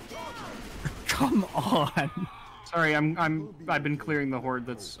 Come on. Sorry, I've been clearing the horde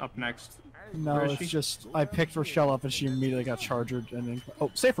that's up next. No, Where is it's she? just I picked Rochelle up and she immediately got charged and then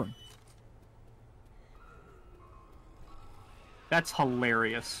safe room. That's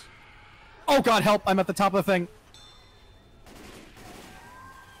hilarious. Oh god, help! I'm at the top of the thing.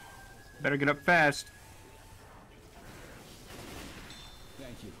 Better get up fast.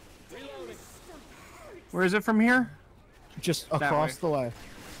 Thank you. Where is it from here? Just across the way.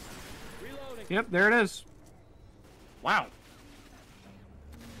 Yep, there it is. Wow.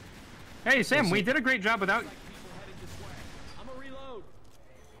 Hey, Sam, we did a great job without... I'm a reload.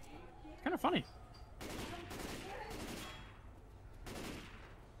 Kind of funny.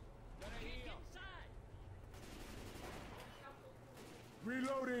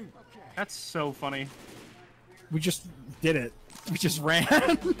 Reloading. That's so funny. We just did it. We just ran.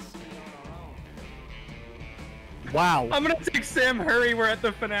 Wow. I'm gonna take Sam, hurry, we're at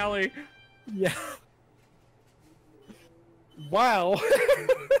the finale. Yeah. Wow.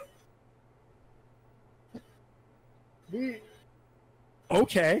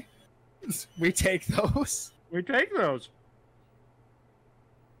 Okay. We take those. We take those.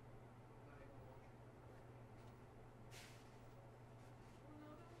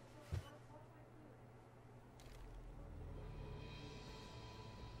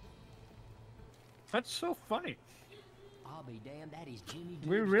 That's so funny. I'll be damned, that is Jimmy Gibbs.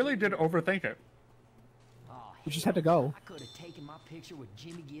 We really did overthink it. Oh, We just had to go. I could have taken my picture with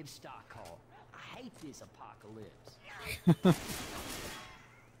Jimmy Gibbs stock car. I hate this apocalypse.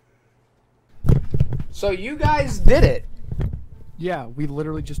 So you guys did it. Yeah, we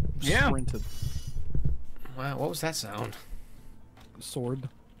literally just Yeah. sprinted. Wow, what was that sound? Sword.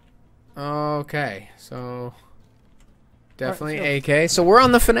 Okay, so definitely Alright, AK. So we're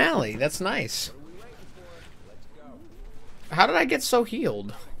on the finale. That's nice. How did I get so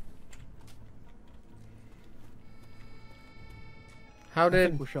healed? How I did...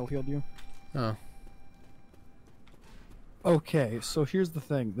 think Rochelle healed you. Oh. Okay, so here's the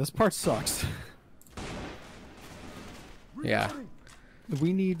thing. This part sucks. Yeah.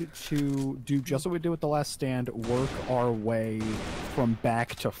 We need to do just what we did with the last stand, work our way from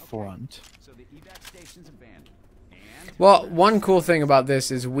back to front. So the evac station's abandoned. And Well, one cool thing about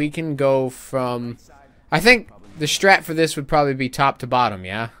this is we can go from... I think the strat for this would probably be top to bottom,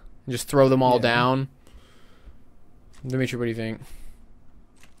 yeah? Just throw them all Yeah. down. Dimitri, what do you think?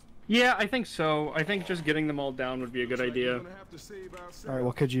 Yeah, I think so. I think just getting them all down would be a good idea. Alright,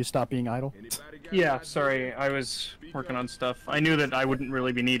 well, could you stop being idle? Yeah, sorry, I was working on stuff. I knew that I wouldn't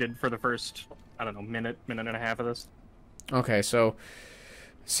really be needed for the first, I don't know, minute and a half of this. Okay, so...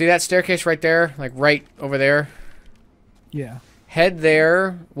 See that staircase right there? Like, right over there? Yeah. Head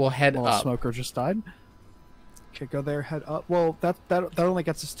there. We'll head Well, up. Smoker just died. Okay, go there, head up. Well, that only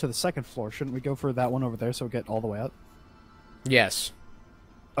gets us to the second floor. Shouldn't we go for that one over there so we get all the way up? Yes.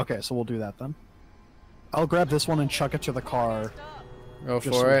 Okay, so we'll do that then. I'll grab this one and chuck it to the car. Go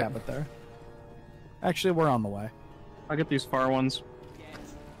Just so for we it. have it there. Actually, we're on the way. I'll get these far ones.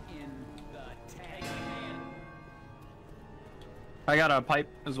 in the tank. I got a pipe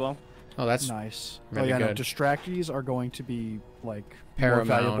as well. Oh, that's Nice. really oh yeah, no, good. distractees are going to be like Paramount.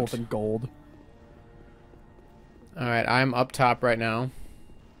 more valuable than gold. Alright, I'm up top right now.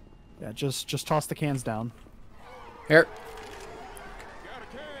 Yeah, just toss the cans down. Here.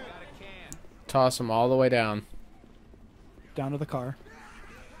 Toss them all the way down. Down to the car.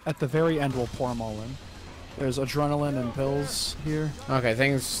 At the very end, we'll pour them all in. There's adrenaline and pills here.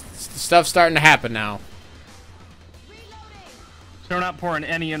 Okay, stuff's starting to happen now. So we're not pouring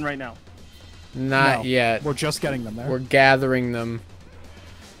any in right now. Not No, yet. We're just getting them there. We're gathering them.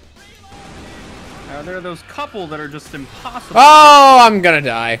 There are those couple that are just impossible. Oh, I'm gonna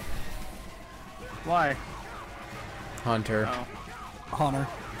die. Why? Hunter. Oh. Hunter.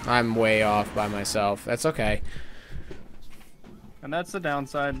 I'm way off by myself. That's okay. And that's the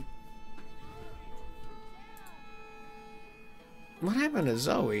downside. What happened to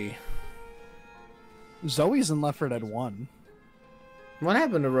Zoe? Zoe's in Left 4 Dead 1. What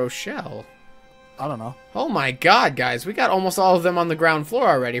happened to Rochelle? I don't know. Oh my god, guys. We got almost all of them on the ground floor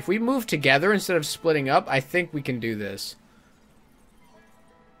already. If we move together instead of splitting up, I think we can do this.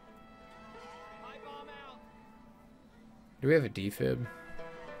 Do we have a defib?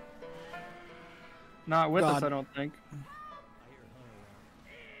 Not with us, God. I don't think.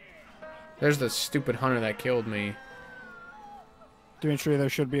 There's the stupid hunter that killed me. Dimitri, there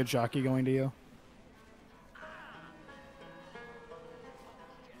should be a jockey going to you.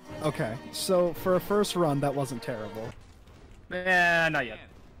 Okay, so for a first run, that wasn't terrible. Not yet.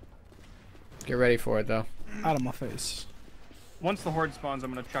 Get ready for it, though. Out of my face. Once the horde spawns,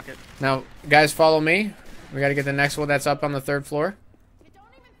 I'm gonna chuck it. Now, guys, follow me. We gotta get the next one that's up on the 3rd floor.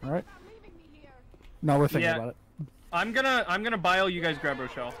 Alright. No, we're thinking Yeah. about it. I'm gonna bile. You guys grab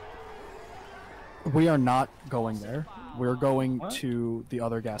Rochelle. We are not going there. We're going What? to the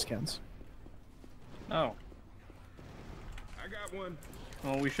other gas cans. Oh. I got one.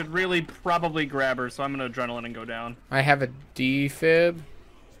 Well, we should really probably grab her, so I'm gonna adrenaline and go down. I have a defib.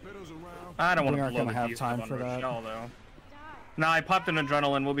 Spittles around. I don't want We to aren't blow gonna the have defib time on for that. Rochelle, though. Nah, I popped an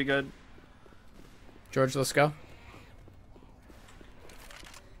adrenaline. We'll be good. George, let's go.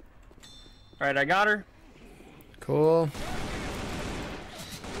 Alright, I got her. Cool.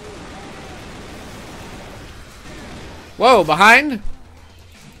 Whoa, behind?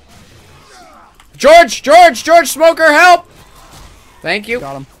 George, Smoker, help! Thank you.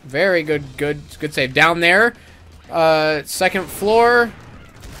 Got him. Very good save. Down there, 2nd floor.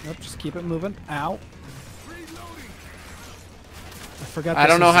 Nope, just keep it moving. Ow. I forgot. I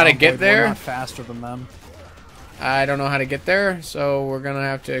don't this know is how to Zomboid. get We're there. not faster than them. I don't know how to get there, so we're gonna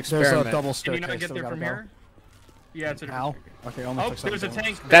have to There's experiment. a double Can staircase. you not get that we there gotta from go. here? Yeah, it's a different Ow. staircase. Okay, only Oh, fix there's a that.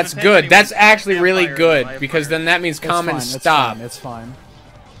 tank. There's That's a tank good. anyway. That's actually really Fire, good fire, because fire. then that means It's common fine, stop. It's fine.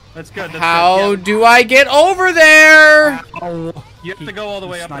 That's good. That's How good. do I get over there? Oh, You have to go all the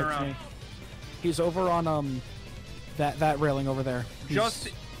way up and sniped around. me. He's over on that railing over there. Just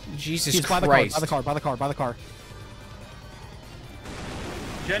Jesus He's by the Christ! car. By the car.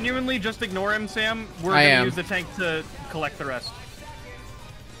 genuinely, just ignore him, Sam. We're I gonna am. use the tank to collect the rest.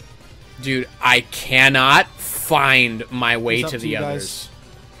 Dude, I cannot find my way He's up to to the you guys. others.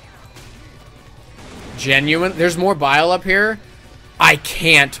 Genuine. There's more bile up here. I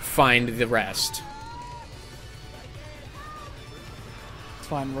can't find the rest. It's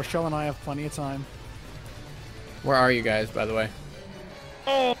fine. Rochelle and I have plenty of time. Where are you guys, by the way?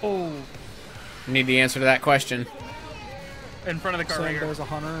 Oh, Need the answer to that question. In front of the car Sam, right here. there's a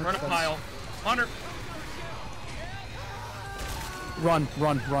hunter. Run a That's- mile. Hunter. Run,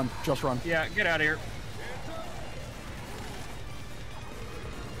 run, run. Just run. Yeah, get out of here.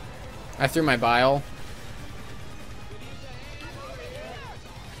 I threw my bile.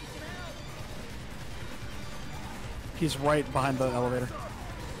 He's right behind the elevator.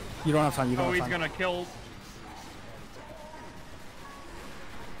 You don't have time. You don't Oh, have he's time. gonna kill.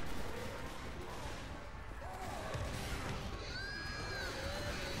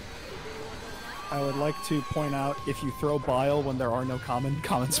 I would like to point out, if you throw bile when there are no common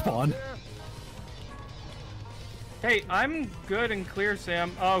spawn. Hey, I'm good and clear,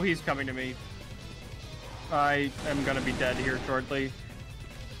 Sam. Oh, he's coming to me. I am gonna be dead here shortly.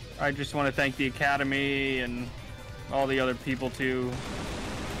 I just want to thank the Academy and all the other people too.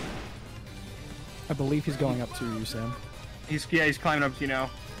 I believe he's going up to you, Sam. He's climbing up to you now.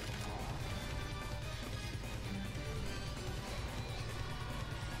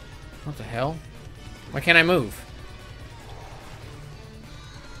 What the hell? Why can't I move?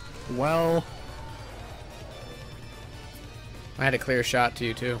 Well, I had a clear shot to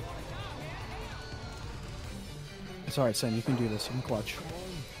you too. it's alright, Sam. You can do this. You can clutch.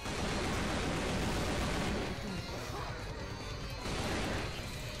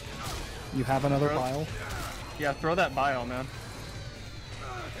 You have another bile. Yeah, throw that bile, man.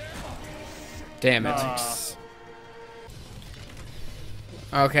 Damn it. Nice.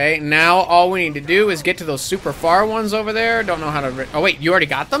 Okay, now all we need to do is get to those super far ones over there. Don't know how to... Oh, wait, you already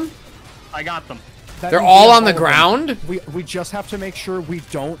got them? I got them. That They're means we all have on the of them. ground? We just have to make sure we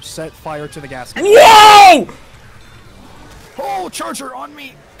don't set fire to the gas. Whoa! Oh, charger on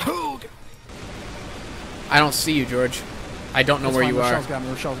me! Hoog! I don't see you, George. I don't know That's where fine, you are. Rochelle's got me.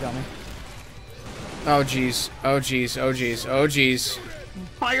 Rochelle's got me. Oh, jeez. Oh, jeez. Oh, jeez. Oh, jeez.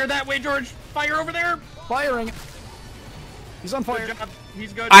 Fire that way, George. Fire over there. Firing. He's on fire. Good job.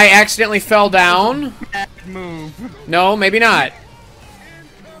 He's good. I accidentally fell down. Bad move. No, maybe not.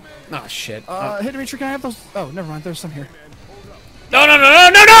 Oh, shit. Hey, Dimitri, can I have those? Oh, never mind. There's some here. No, no, no, no,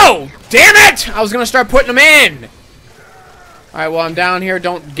 no, no! Damn it! I was gonna start putting them in! Alright, well, I'm down here.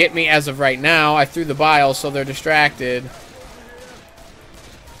 Don't get me as of right now. I threw the bile, so they're distracted.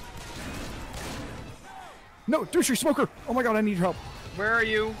 No, Dimitri, smoker! Oh my god, I need your help. Where are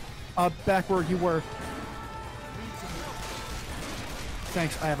you? Back where you were.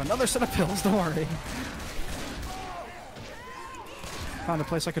 Thanks, I have another set of pills, don't worry. Found a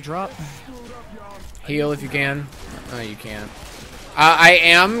place I could drop. Heal if you can. Oh, you can't. I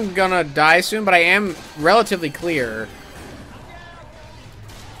am gonna die soon, but I am relatively clear.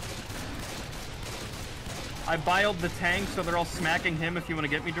 I biled the tank, so they're all smacking him if you want to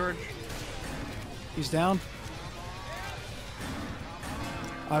get me, George. He's down.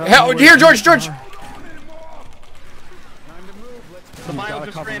 I don't Hell, know where here, you George, George! are. The bile gotta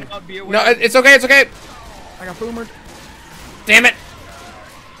just cover ran me. out. Be aware. No, it's okay, it's okay. I got boomered. Damn it.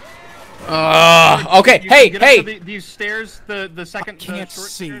 Okay, You hey, can get up hey! to these stairs, the second. the Can't short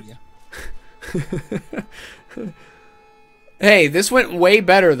see. stairs. Hey, this went way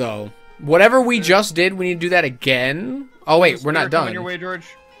better, though. Whatever we just did, we need to do that again. Oh, wait, we're not Spear coming done. your way, George.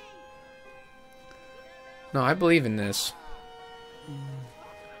 No, I believe in this.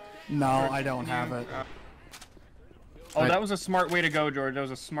 No, I don't have it. Oh, that was a smart way to go, George. That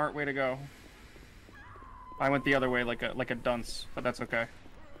was a smart way to go. I went the other way like a dunce, but that's okay.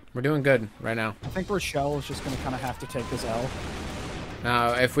 We're doing good right now. I think Rochelle is just gonna kind of have to take this L.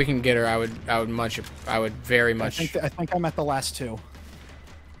 Now, if we can get her, I would very I much. think I'm at the last two.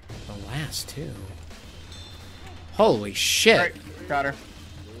 The last two. Holy shit! Alright, got her.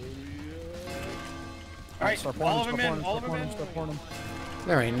 Alright, Start all pouring of him, them in, start all of them pouring him, in. start pouring him.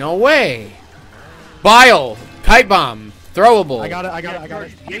 There ain't no way. Bile, kite bomb, throwable. I got it, I got it, I got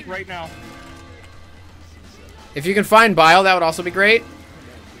George, it. gate right now. If you can find bile, that would also be great.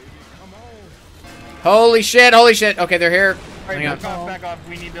 Holy shit! Holy shit! Okay, they're here. Alright, Hang on. back off.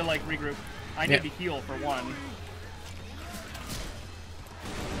 We need to like regroup. I need Yeah. to heal for one.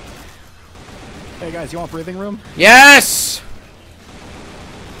 Hey guys, you want breathing room? Yes.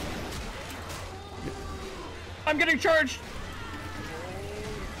 I'm getting charged!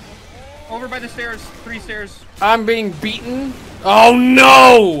 Over by the stairs. 3 stairs. I'm being beaten. Oh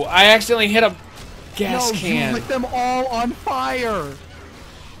no! I accidentally hit a gas no, can. you lit them all on fire!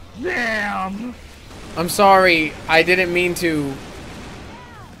 Damn! I'm sorry. I didn't mean to.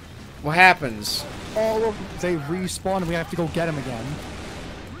 What happens? All of they respawn and we have to go get them again.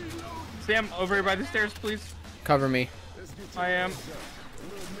 Sam, over here by the stairs, please. Cover me. I am.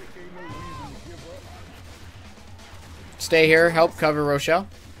 Stay here. Help cover Rochelle.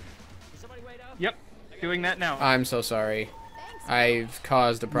 Yep, doing that now. I'm so sorry. I've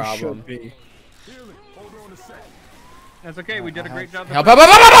caused a problem. Should be. That's okay. We did a great job. Help! Help! Help!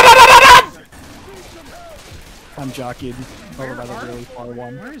 Help! Help! Help! Help! Help! I'm jockeyed over by the really far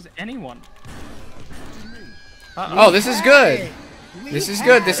one. Where is anyone? Oh, this is good. This is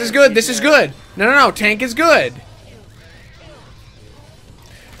good. This is good. This is good. No, no, no. Tank is good.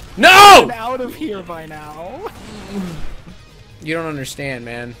 No! I'm out of here by now. You don't understand,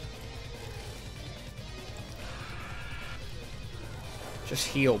 man. Just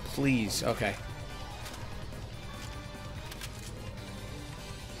heal, please. Okay.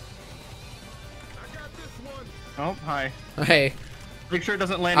 Oh, hi. Hey, Make sure it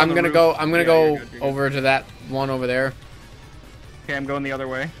doesn't land. I'm on the gonna roof. go. I'm gonna Yeah, go you're good, you're good. over to that one over there. Okay, I'm going the other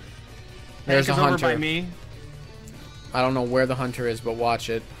way. There's a Tank is over by hunter. me. I don't know where the hunter is, but watch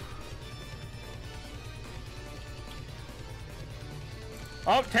it.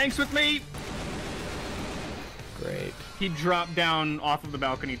 Oh, tank's with me. Great. He dropped down off of the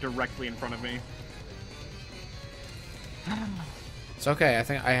balcony directly in front of me. It's okay. I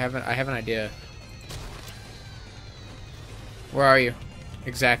think I have an idea. Where are you?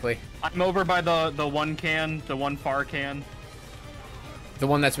 Exactly. I'm over by the one can, the one far can. The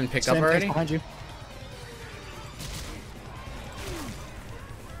one that's been picked up Sam, already? behind you.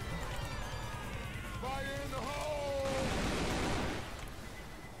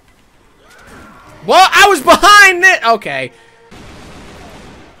 Well, I was behind it. Okay.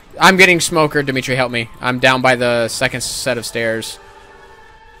 I'm getting smoker. Dimitri, help me. I'm down by the second set of stairs.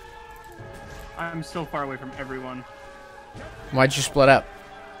 I'm still far away from everyone. Why'd you split up?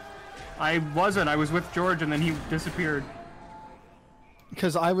 I wasn't. I was with George and then he disappeared.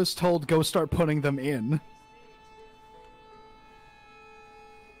 Because I was told go start putting them in.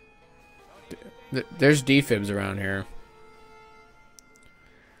 There's defibs around here.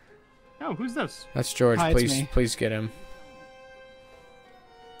 Oh, who's this? That's George. Hi, it's Please, me. please get him.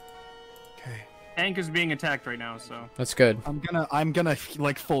 Okay. Tank is being attacked right now, so. That's good. I'm gonna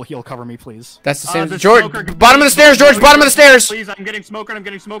like full heal cover me, please. That's the same. the George, smoker- bottom of the stairs, George. Bottom of the stairs. Please, I'm getting smokered. I'm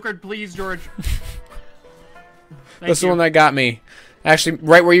getting smokered. Please, George. That's the one that got me. Actually,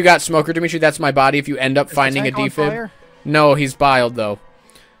 right where you got smoker, Dimitri. That's my body. If you end up finding a Tank on defib. fire? No, he's biled though.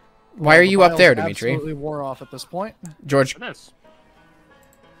 Why are The you up vials there, Dimitri? Absolutely wore off at this point. George, For this.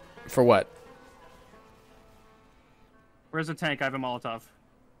 for what? Where's the tank? I have a Molotov.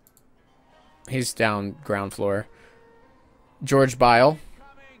 He's down ground floor. George Bile.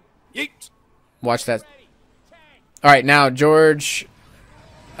 Yeet. Watch that. All right, now George.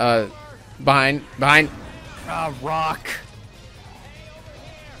 Behind. Ah, rock.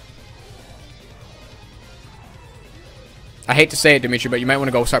 I hate to say it, Dimitri, but you might want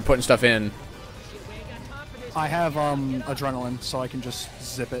to go start putting stuff in. I have adrenaline, so I can just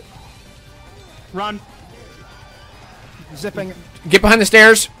zip it. Run. Zipping. Get behind the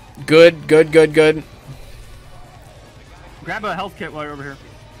stairs. Good, good, good, good. Grab a health kit while you're over here.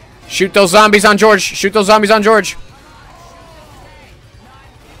 Shoot those zombies on George. Shoot those zombies on George.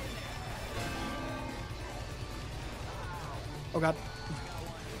 Oh god.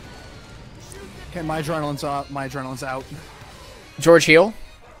 Okay, my adrenaline's out. George, heal.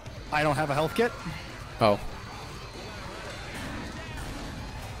 I don't have a health kit. Oh.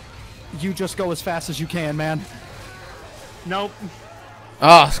 You just go as fast as you can, man. Nope.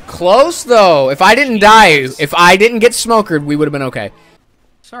 Oh, close though. If I didn't die, if I didn't get smokered, we would have been okay.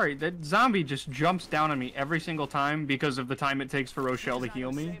 Sorry, that zombie just jumps down on me every single time because of the time it takes for Rochelle to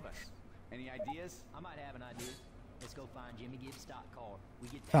heal me. Any ideas? I might have an idea. Let's go find Jimmy Gibbs' stock car. We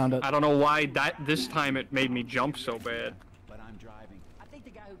get Found it. I don't know why this time it made me jump so bad. but I'm driving. I think the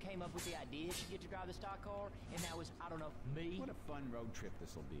guy who came up with the idea should get to drive the stock car, and that was, I don't know, me. What a fun road trip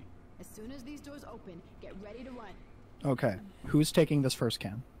this will be. As soon as these doors open, get ready to run. Okay, who's taking this first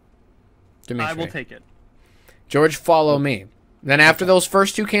can? Dimitri. I will take it. George, follow me. Then after those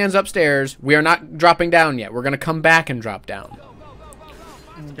first two cans upstairs, we are not dropping down yet. We're going to come back and drop down.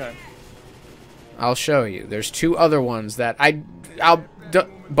 Okay. I'll show you. There's two other ones that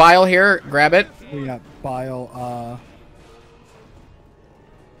Bile here, grab it. We got Bile,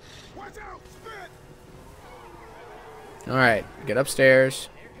 Watch out! Spit! All right, get upstairs.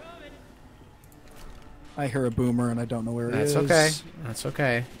 I hear a boomer and I don't know where it is. That's okay. That's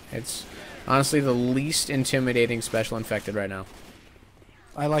okay. It's honestly the least intimidating special infected right now.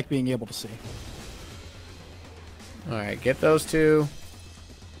 I like being able to see. All right, get those two.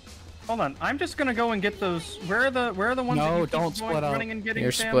 Hold on. I'm just gonna go and get those. Where are the ones that No, you keep don't going, split up. running and getting?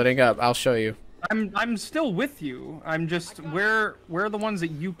 You're Sam? splitting up. I'll show you. I'm still with you. I'm just where are the ones that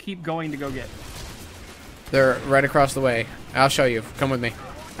you keep going to go get? They're right across the way. I'll show you. Come with me.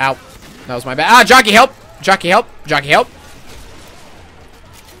 Ow. That was my bad. Ah, jockey help! Jockey help! Jockey help!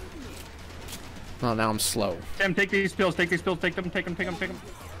 Well, now I'm slow. Sam, take these pills. Take these pills. Take them. Take them. Take them. Take them.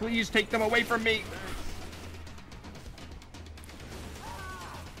 Please take them away from me.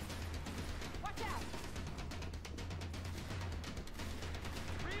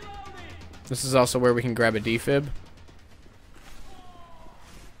 This is also where we can grab a defib.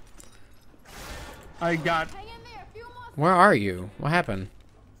 I got. Where are you? What happened?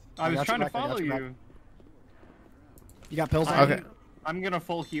 I was got trying your to back, I got follow your back. you. You got pills? Okay. I'm gonna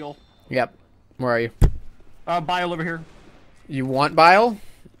full heal. Yep. Where are you? Bile over here. You want bile?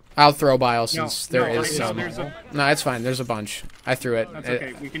 I'll throw bile since there no, is some. there's a. No, it's fine. There's a bunch. I threw it. That's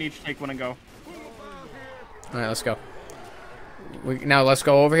okay. We can each take one and go. All right, let's go. Now let's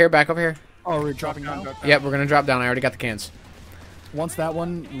go over here. Back over here. Oh, we're dropping Drop down. down. Yep, we're gonna drop down. I already got the cans. Once that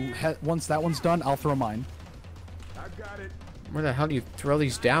one's done, I'll throw mine. Where the hell do you throw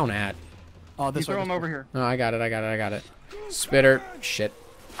these down at? Oh, You this throw way. them over here. No, I got it. I got it. I got it. Spitter. Shit.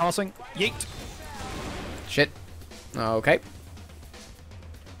 Tossing. Yeet. Shit. Okay.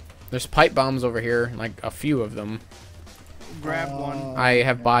 There's pipe bombs over here, like a few of them. Grab one. I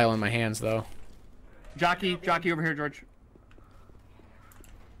have bile in my hands though. Jockey over here, George.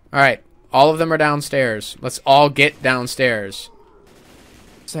 All right, all of them are downstairs. Let's all get downstairs.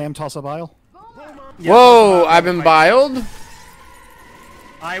 Sam, toss a bile. Whoa! I've been biled.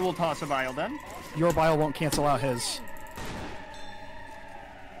 I will toss a vial then. Your bile won't cancel out his.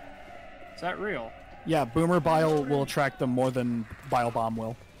 Is that real? Yeah, Boomer bile will attract them more than Bile Bomb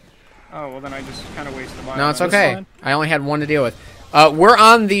will. Oh, well then I just kind of wasted a vial. No, it's then. okay. fine. I only had one to deal with. We're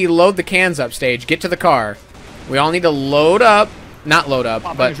on the load the cans up stage. Get to the car. We all need to load up. Not load up,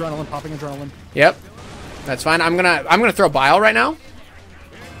 Popping but adrenaline, popping adrenaline. yep. That's fine. I'm gonna throw bile right now.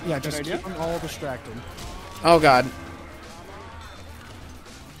 Yeah, just idea. keep them all distracted. Oh god.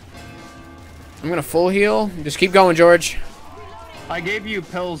 I'm gonna full heal. Just keep going, George. I gave you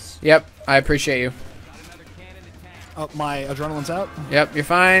pills. Yep, I appreciate you. Oh, my adrenaline's out. Yep, you're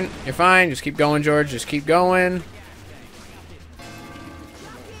fine. You're fine. Just keep going, George. Just keep going.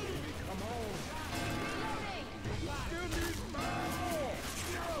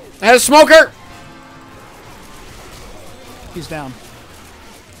 There's a smoker! He's down.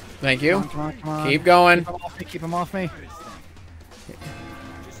 Thank you. Come on, come on. Keep going. Keep him off me. Keep him off me.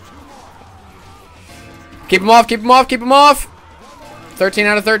 Keep him off, keep him off, keep him off! 13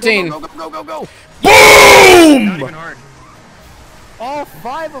 out of 13. Go, go, go, go, go. Boom! Not even hard. All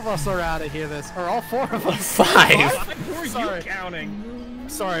 5 of us are out of here. Or all 4 of us. 5. Who are Sorry. you counting?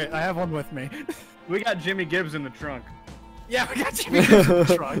 Sorry, I have one with me. We got Jimmy Gibbs in the trunk. Yeah, we got Jimmy Gibbs in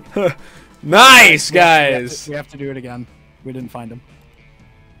the trunk. Nice, guys. We have to do it again. We didn't find him.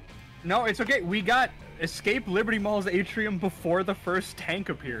 No, it's okay. We got Escape Liberty Mall's atrium before the first tank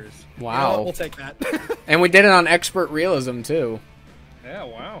appears. You know what? Wow. We'll take that. And we did it on Expert Realism, too. Yeah,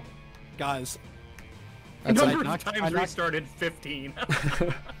 wow. Guys, That's Number like, of I times knocked- restarted 15.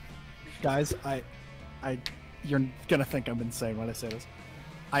 guys, you're gonna think I'm insane when I say this.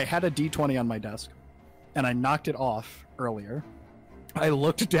 I had a D20 on my desk, and I knocked it off earlier. I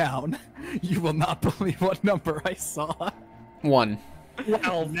looked down. You will not believe what number I saw. 1.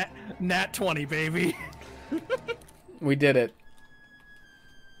 Well, nat 20, baby. We did it.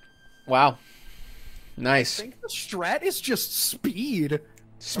 Wow. I Nice. think the strat is just speed.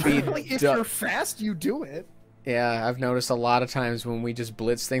 Speed. Like, if duh. you're fast, you do it. Yeah, I've noticed a lot of times when we just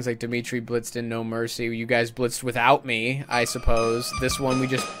blitz things like Dimitri blitzed in No Mercy. You guys blitzed without me, I suppose. This one we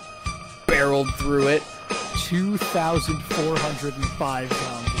just barreled through it. 2,405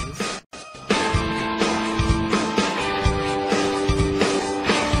 rounds.